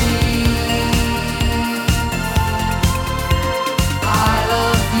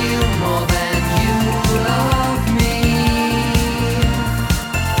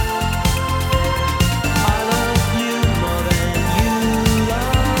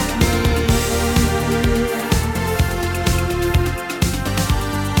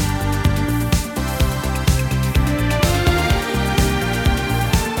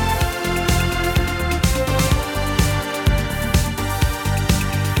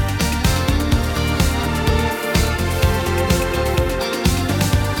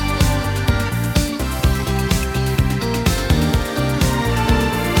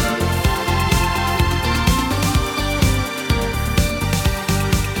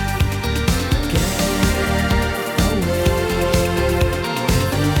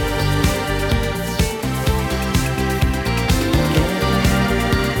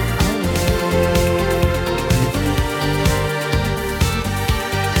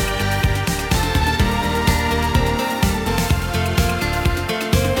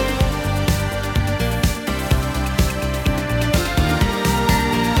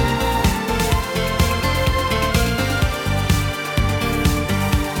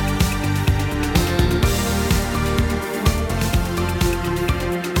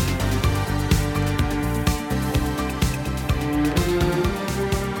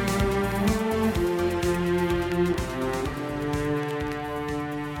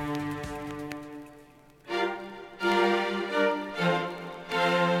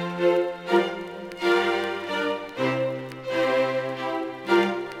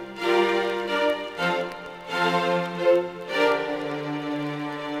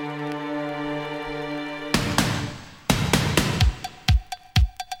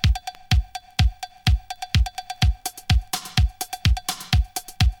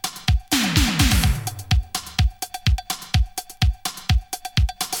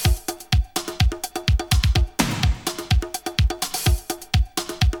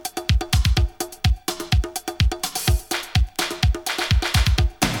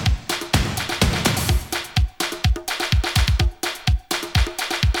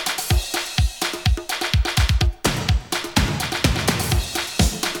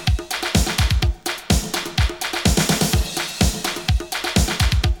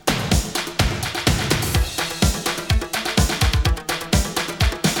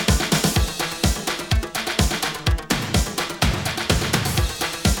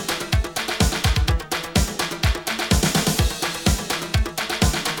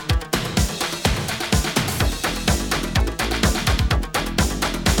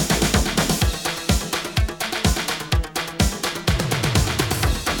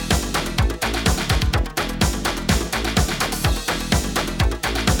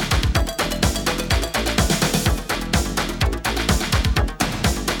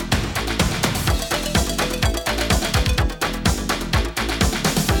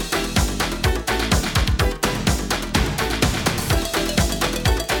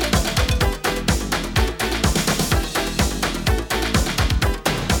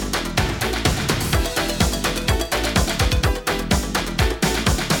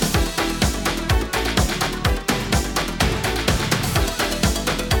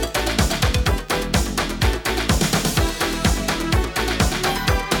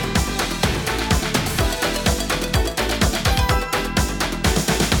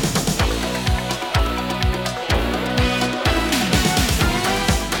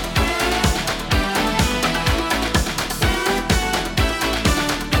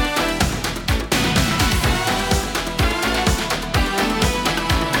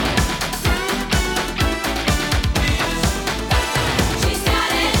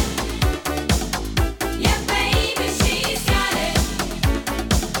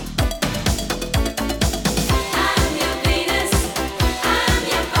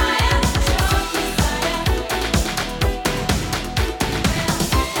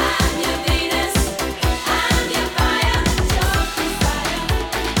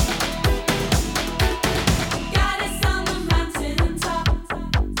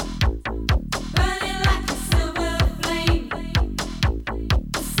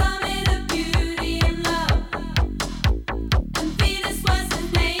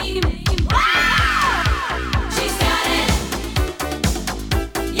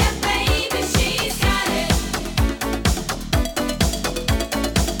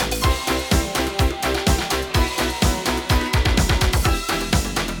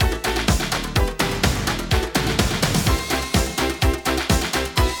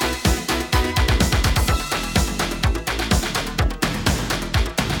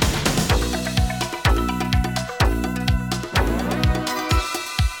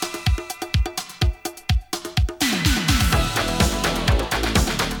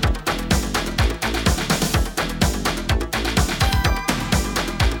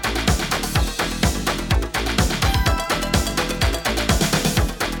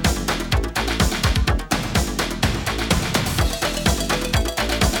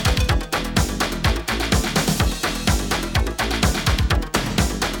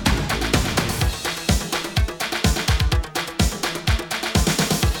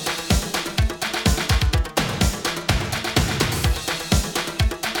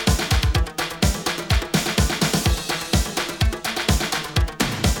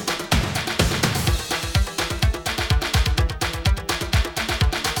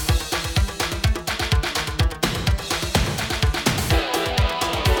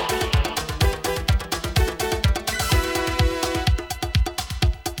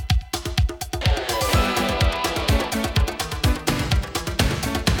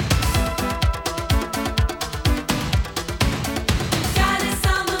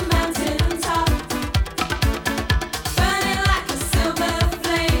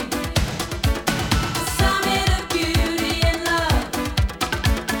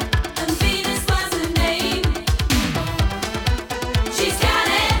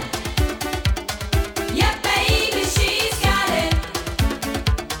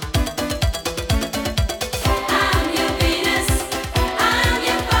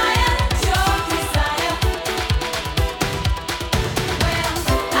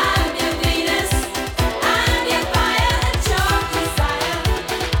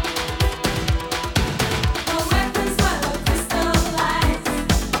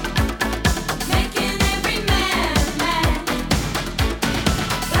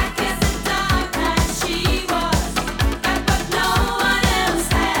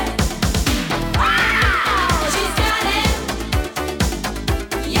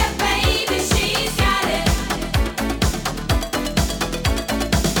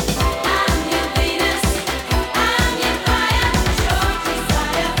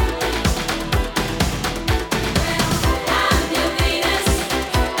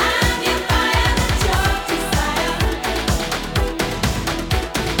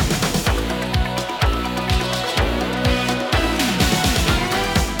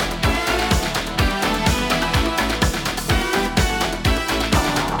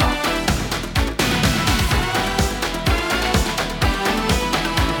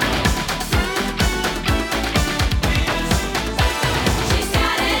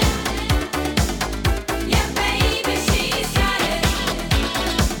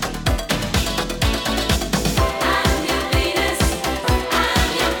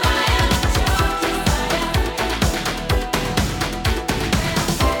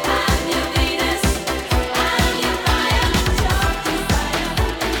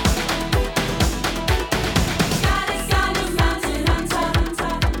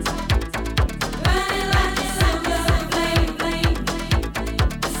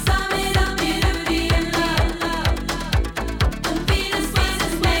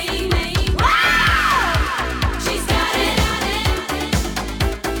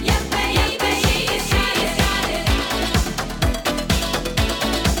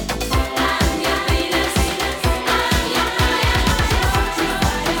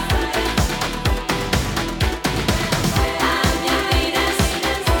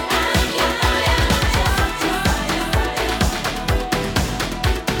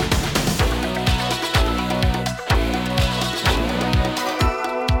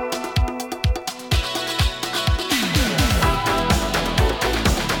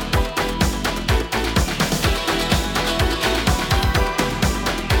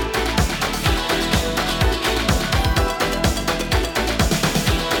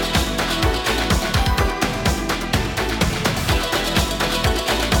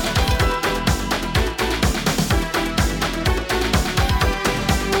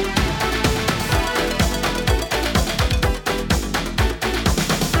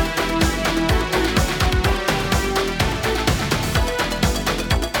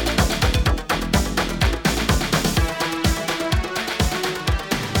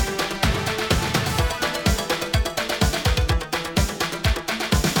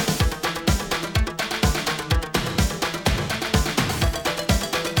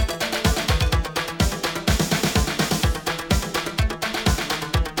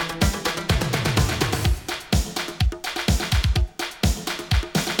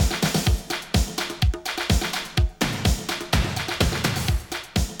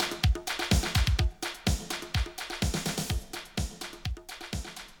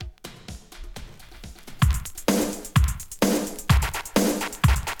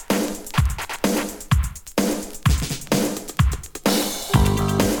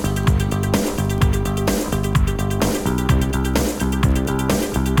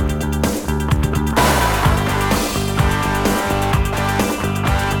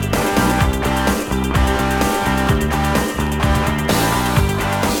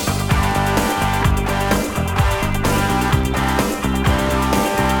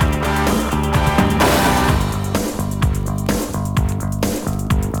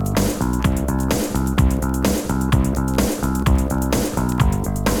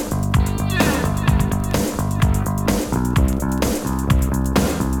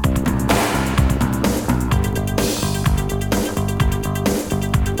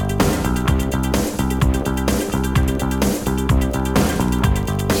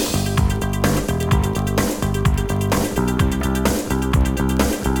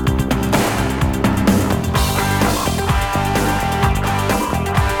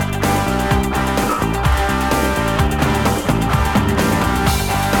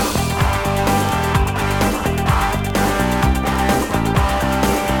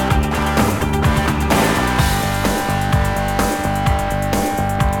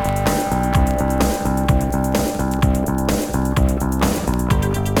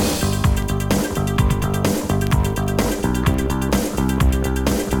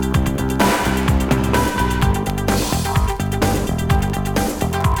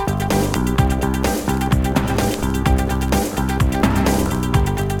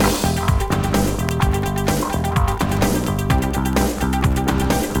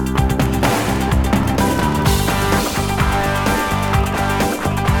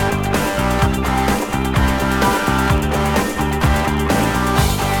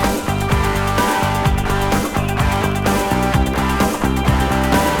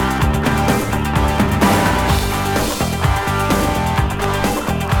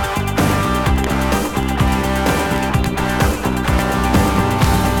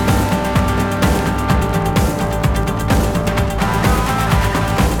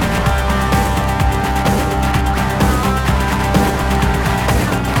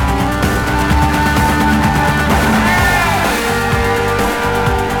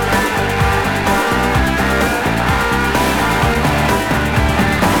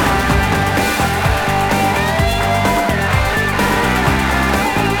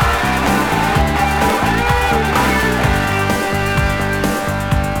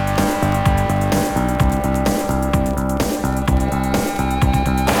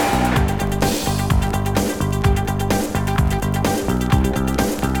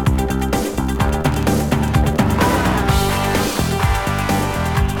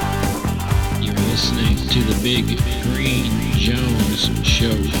awesome show.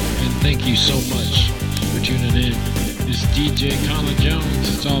 And thank you so much for tuning in. It's DJ Colin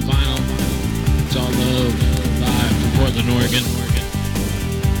Jones. It's all vinyl. It's all love. Live from Portland, Oregon.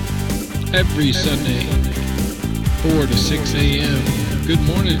 Every Sunday, 4 to 6 a.m. Good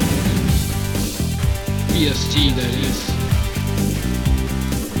morning. EST, that is.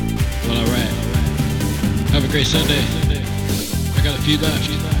 Well, alright. Have a great Sunday. I got a few left.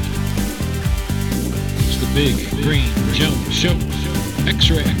 It's the Big Green Jones Show.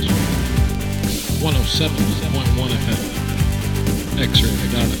 X-Ray. 107.1 FM.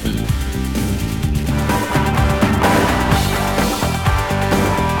 X-Ray.FM.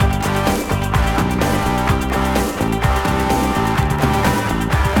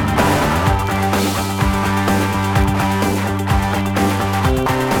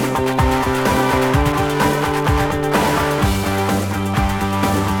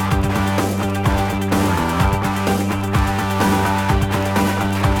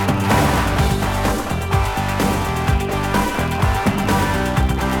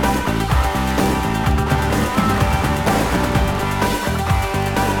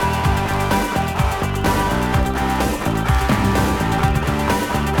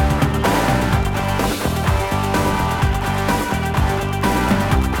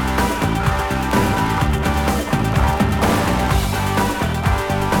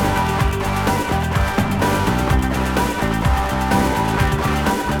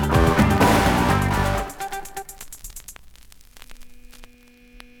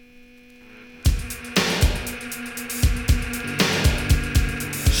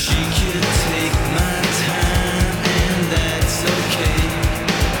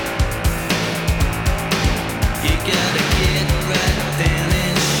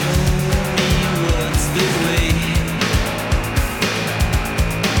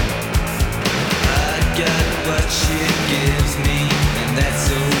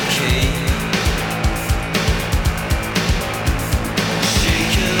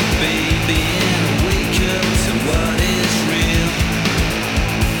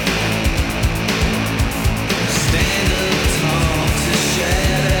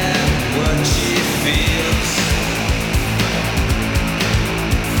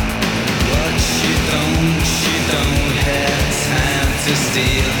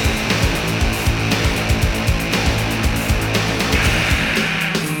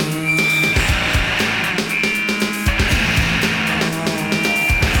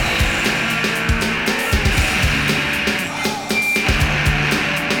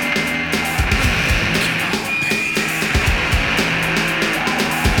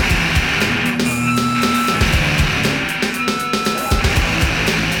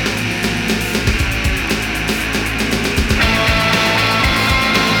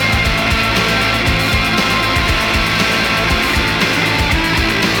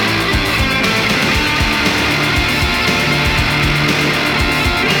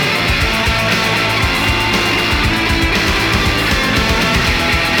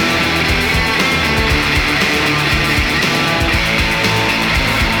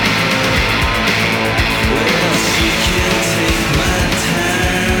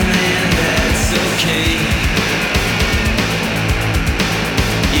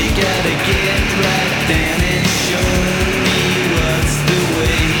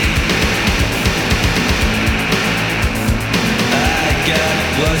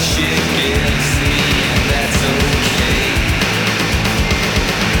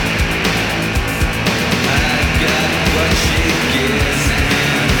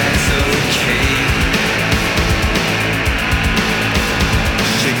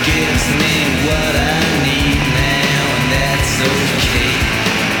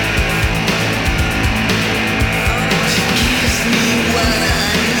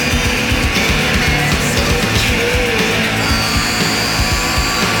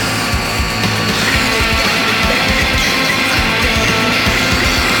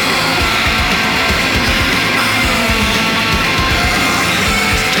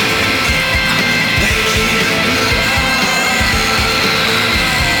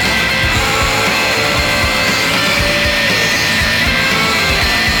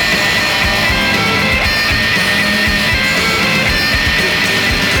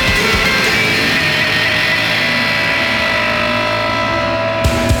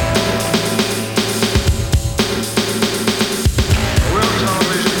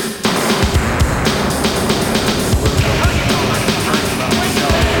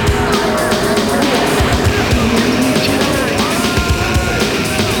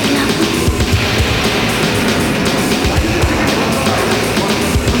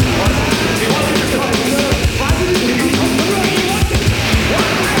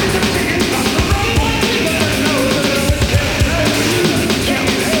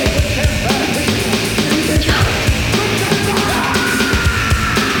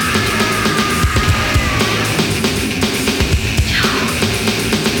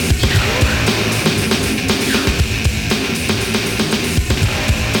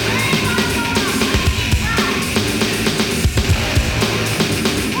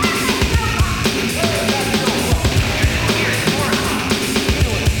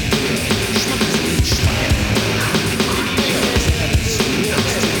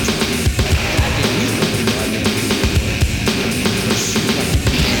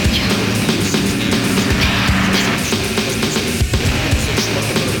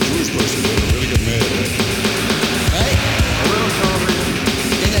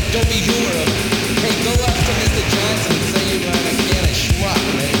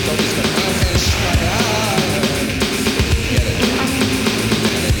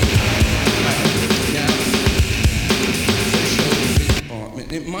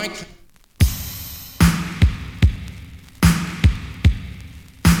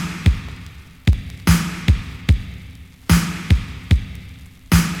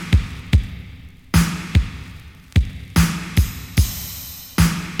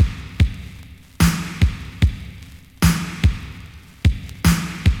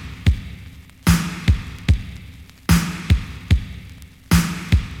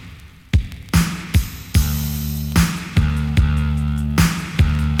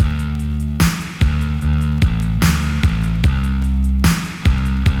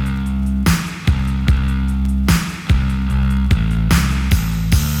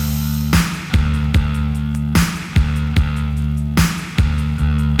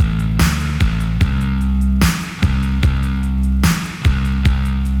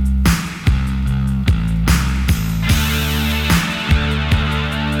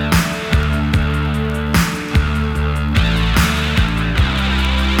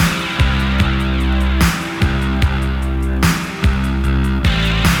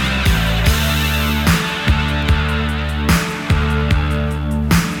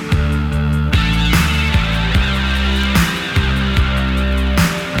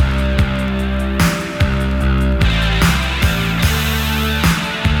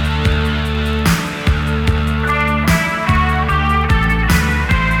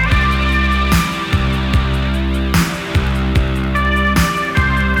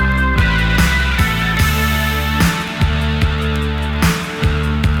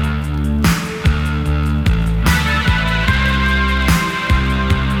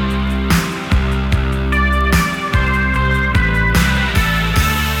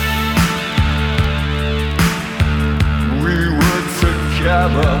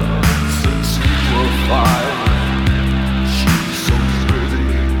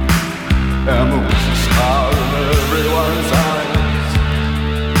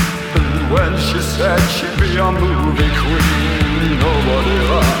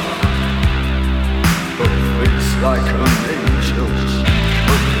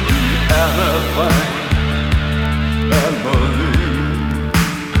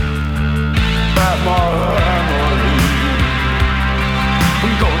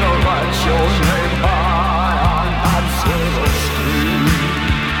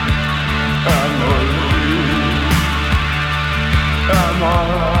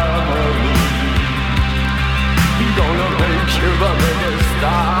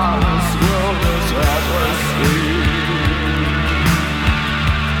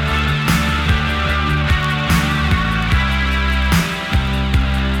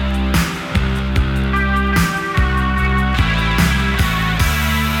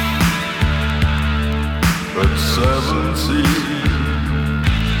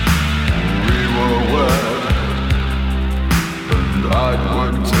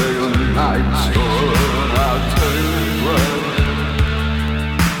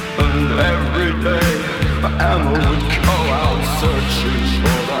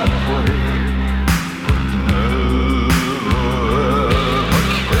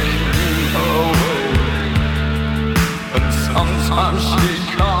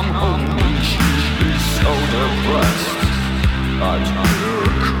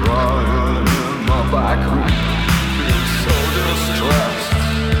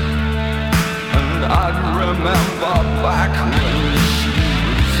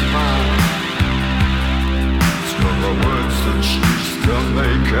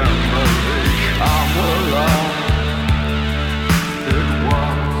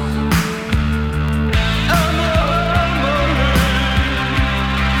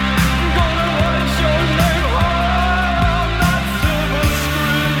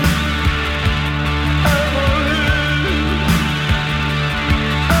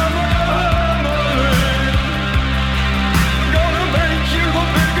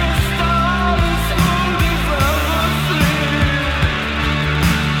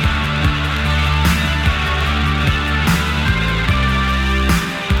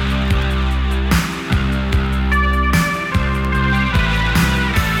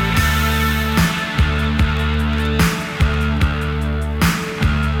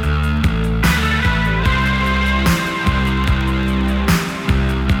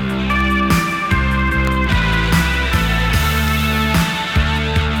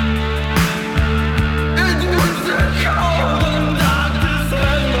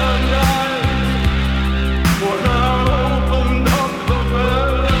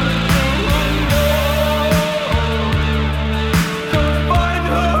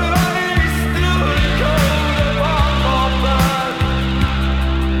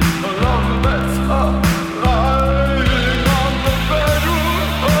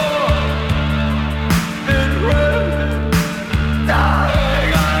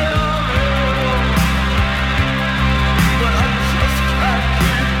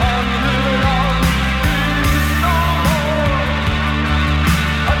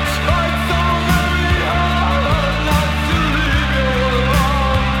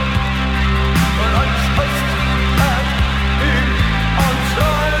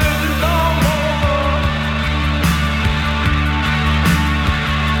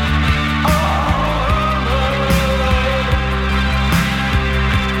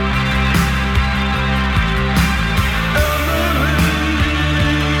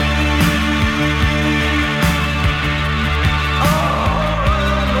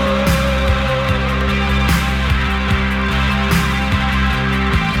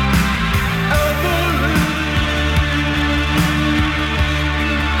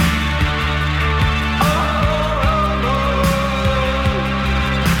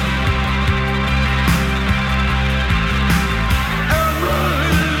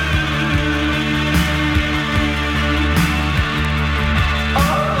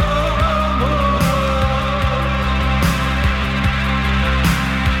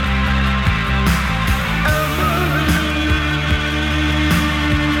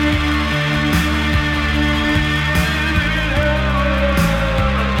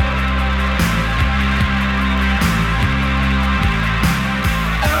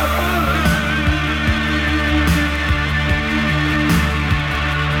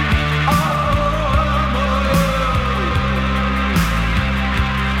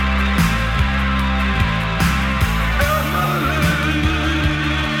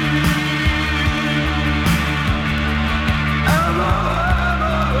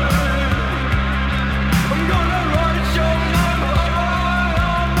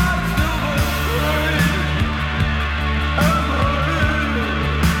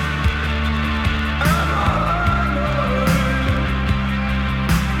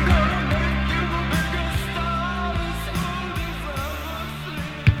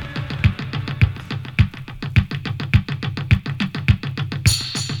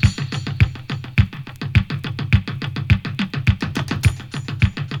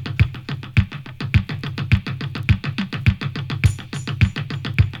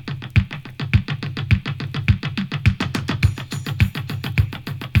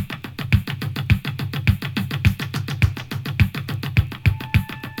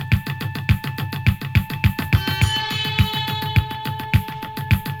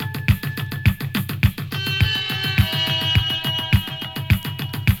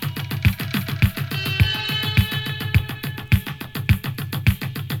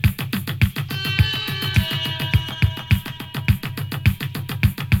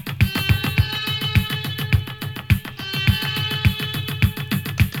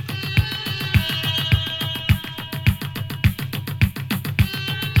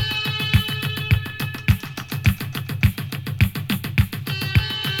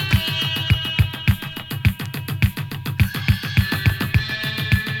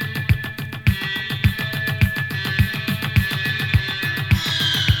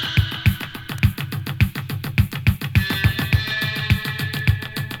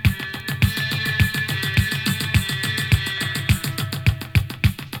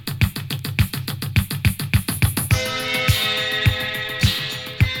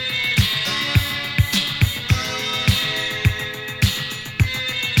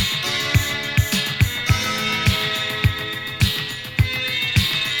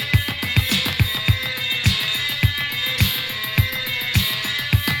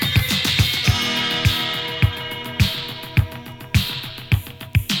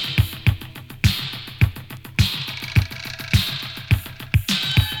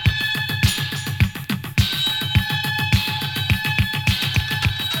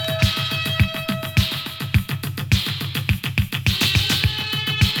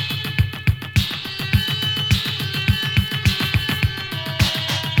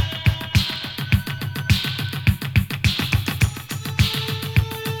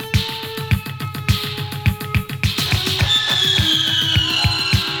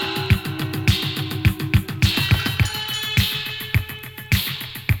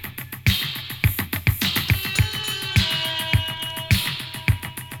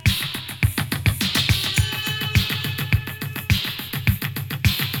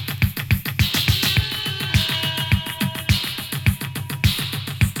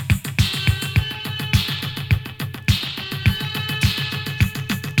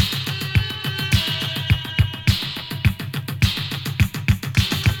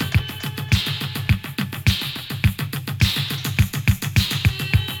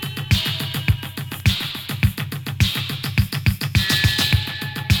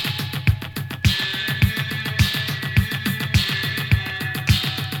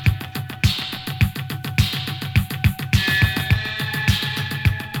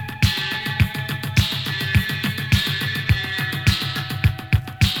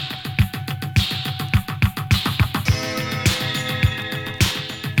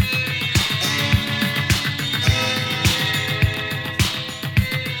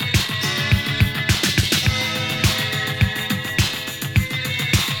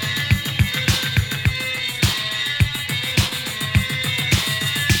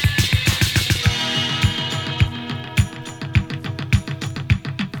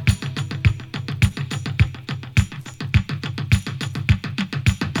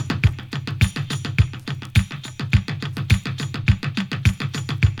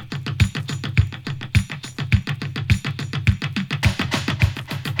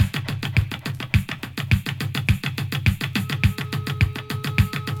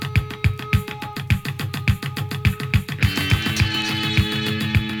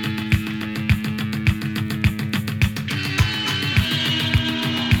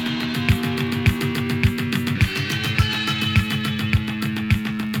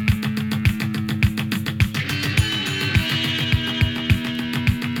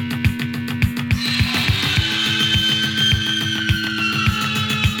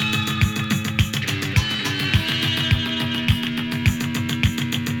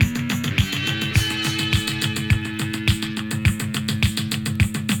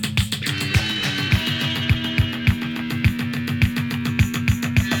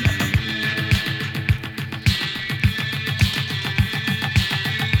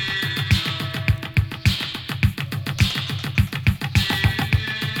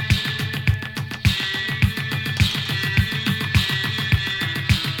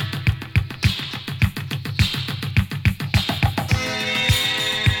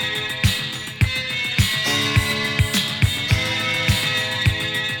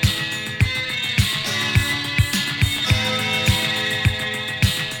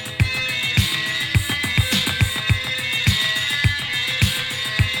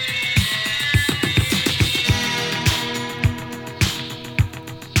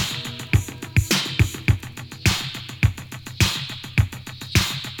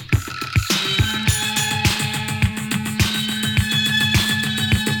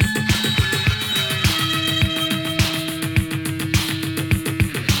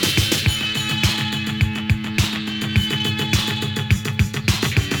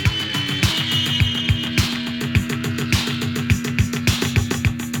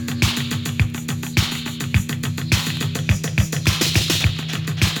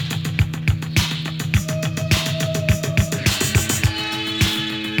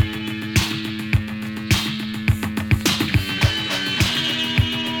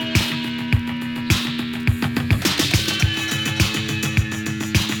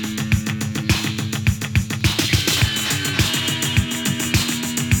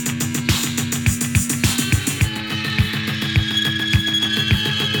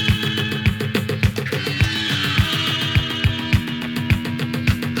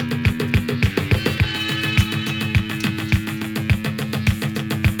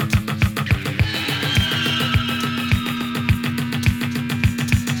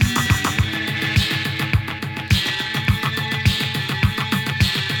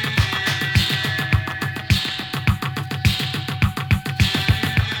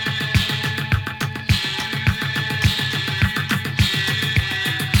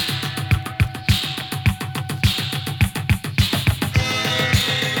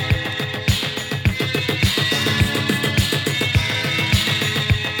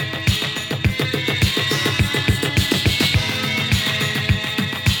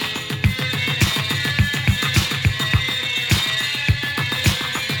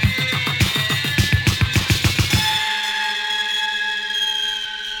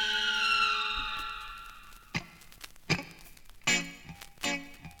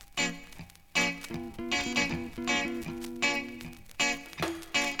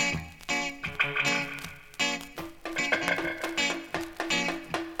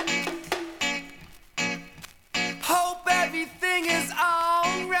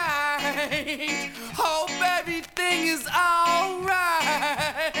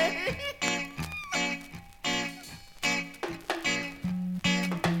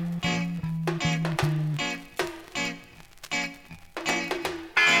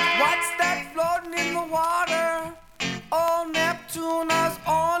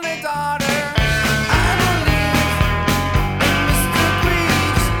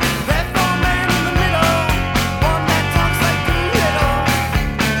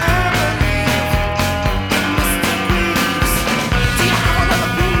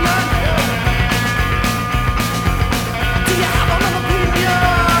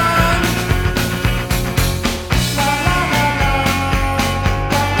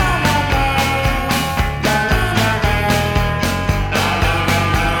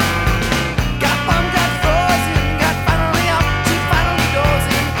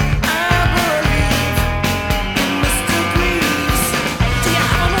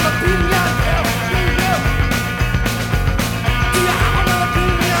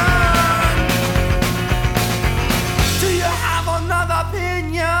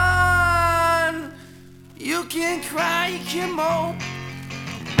 cry, you can moan.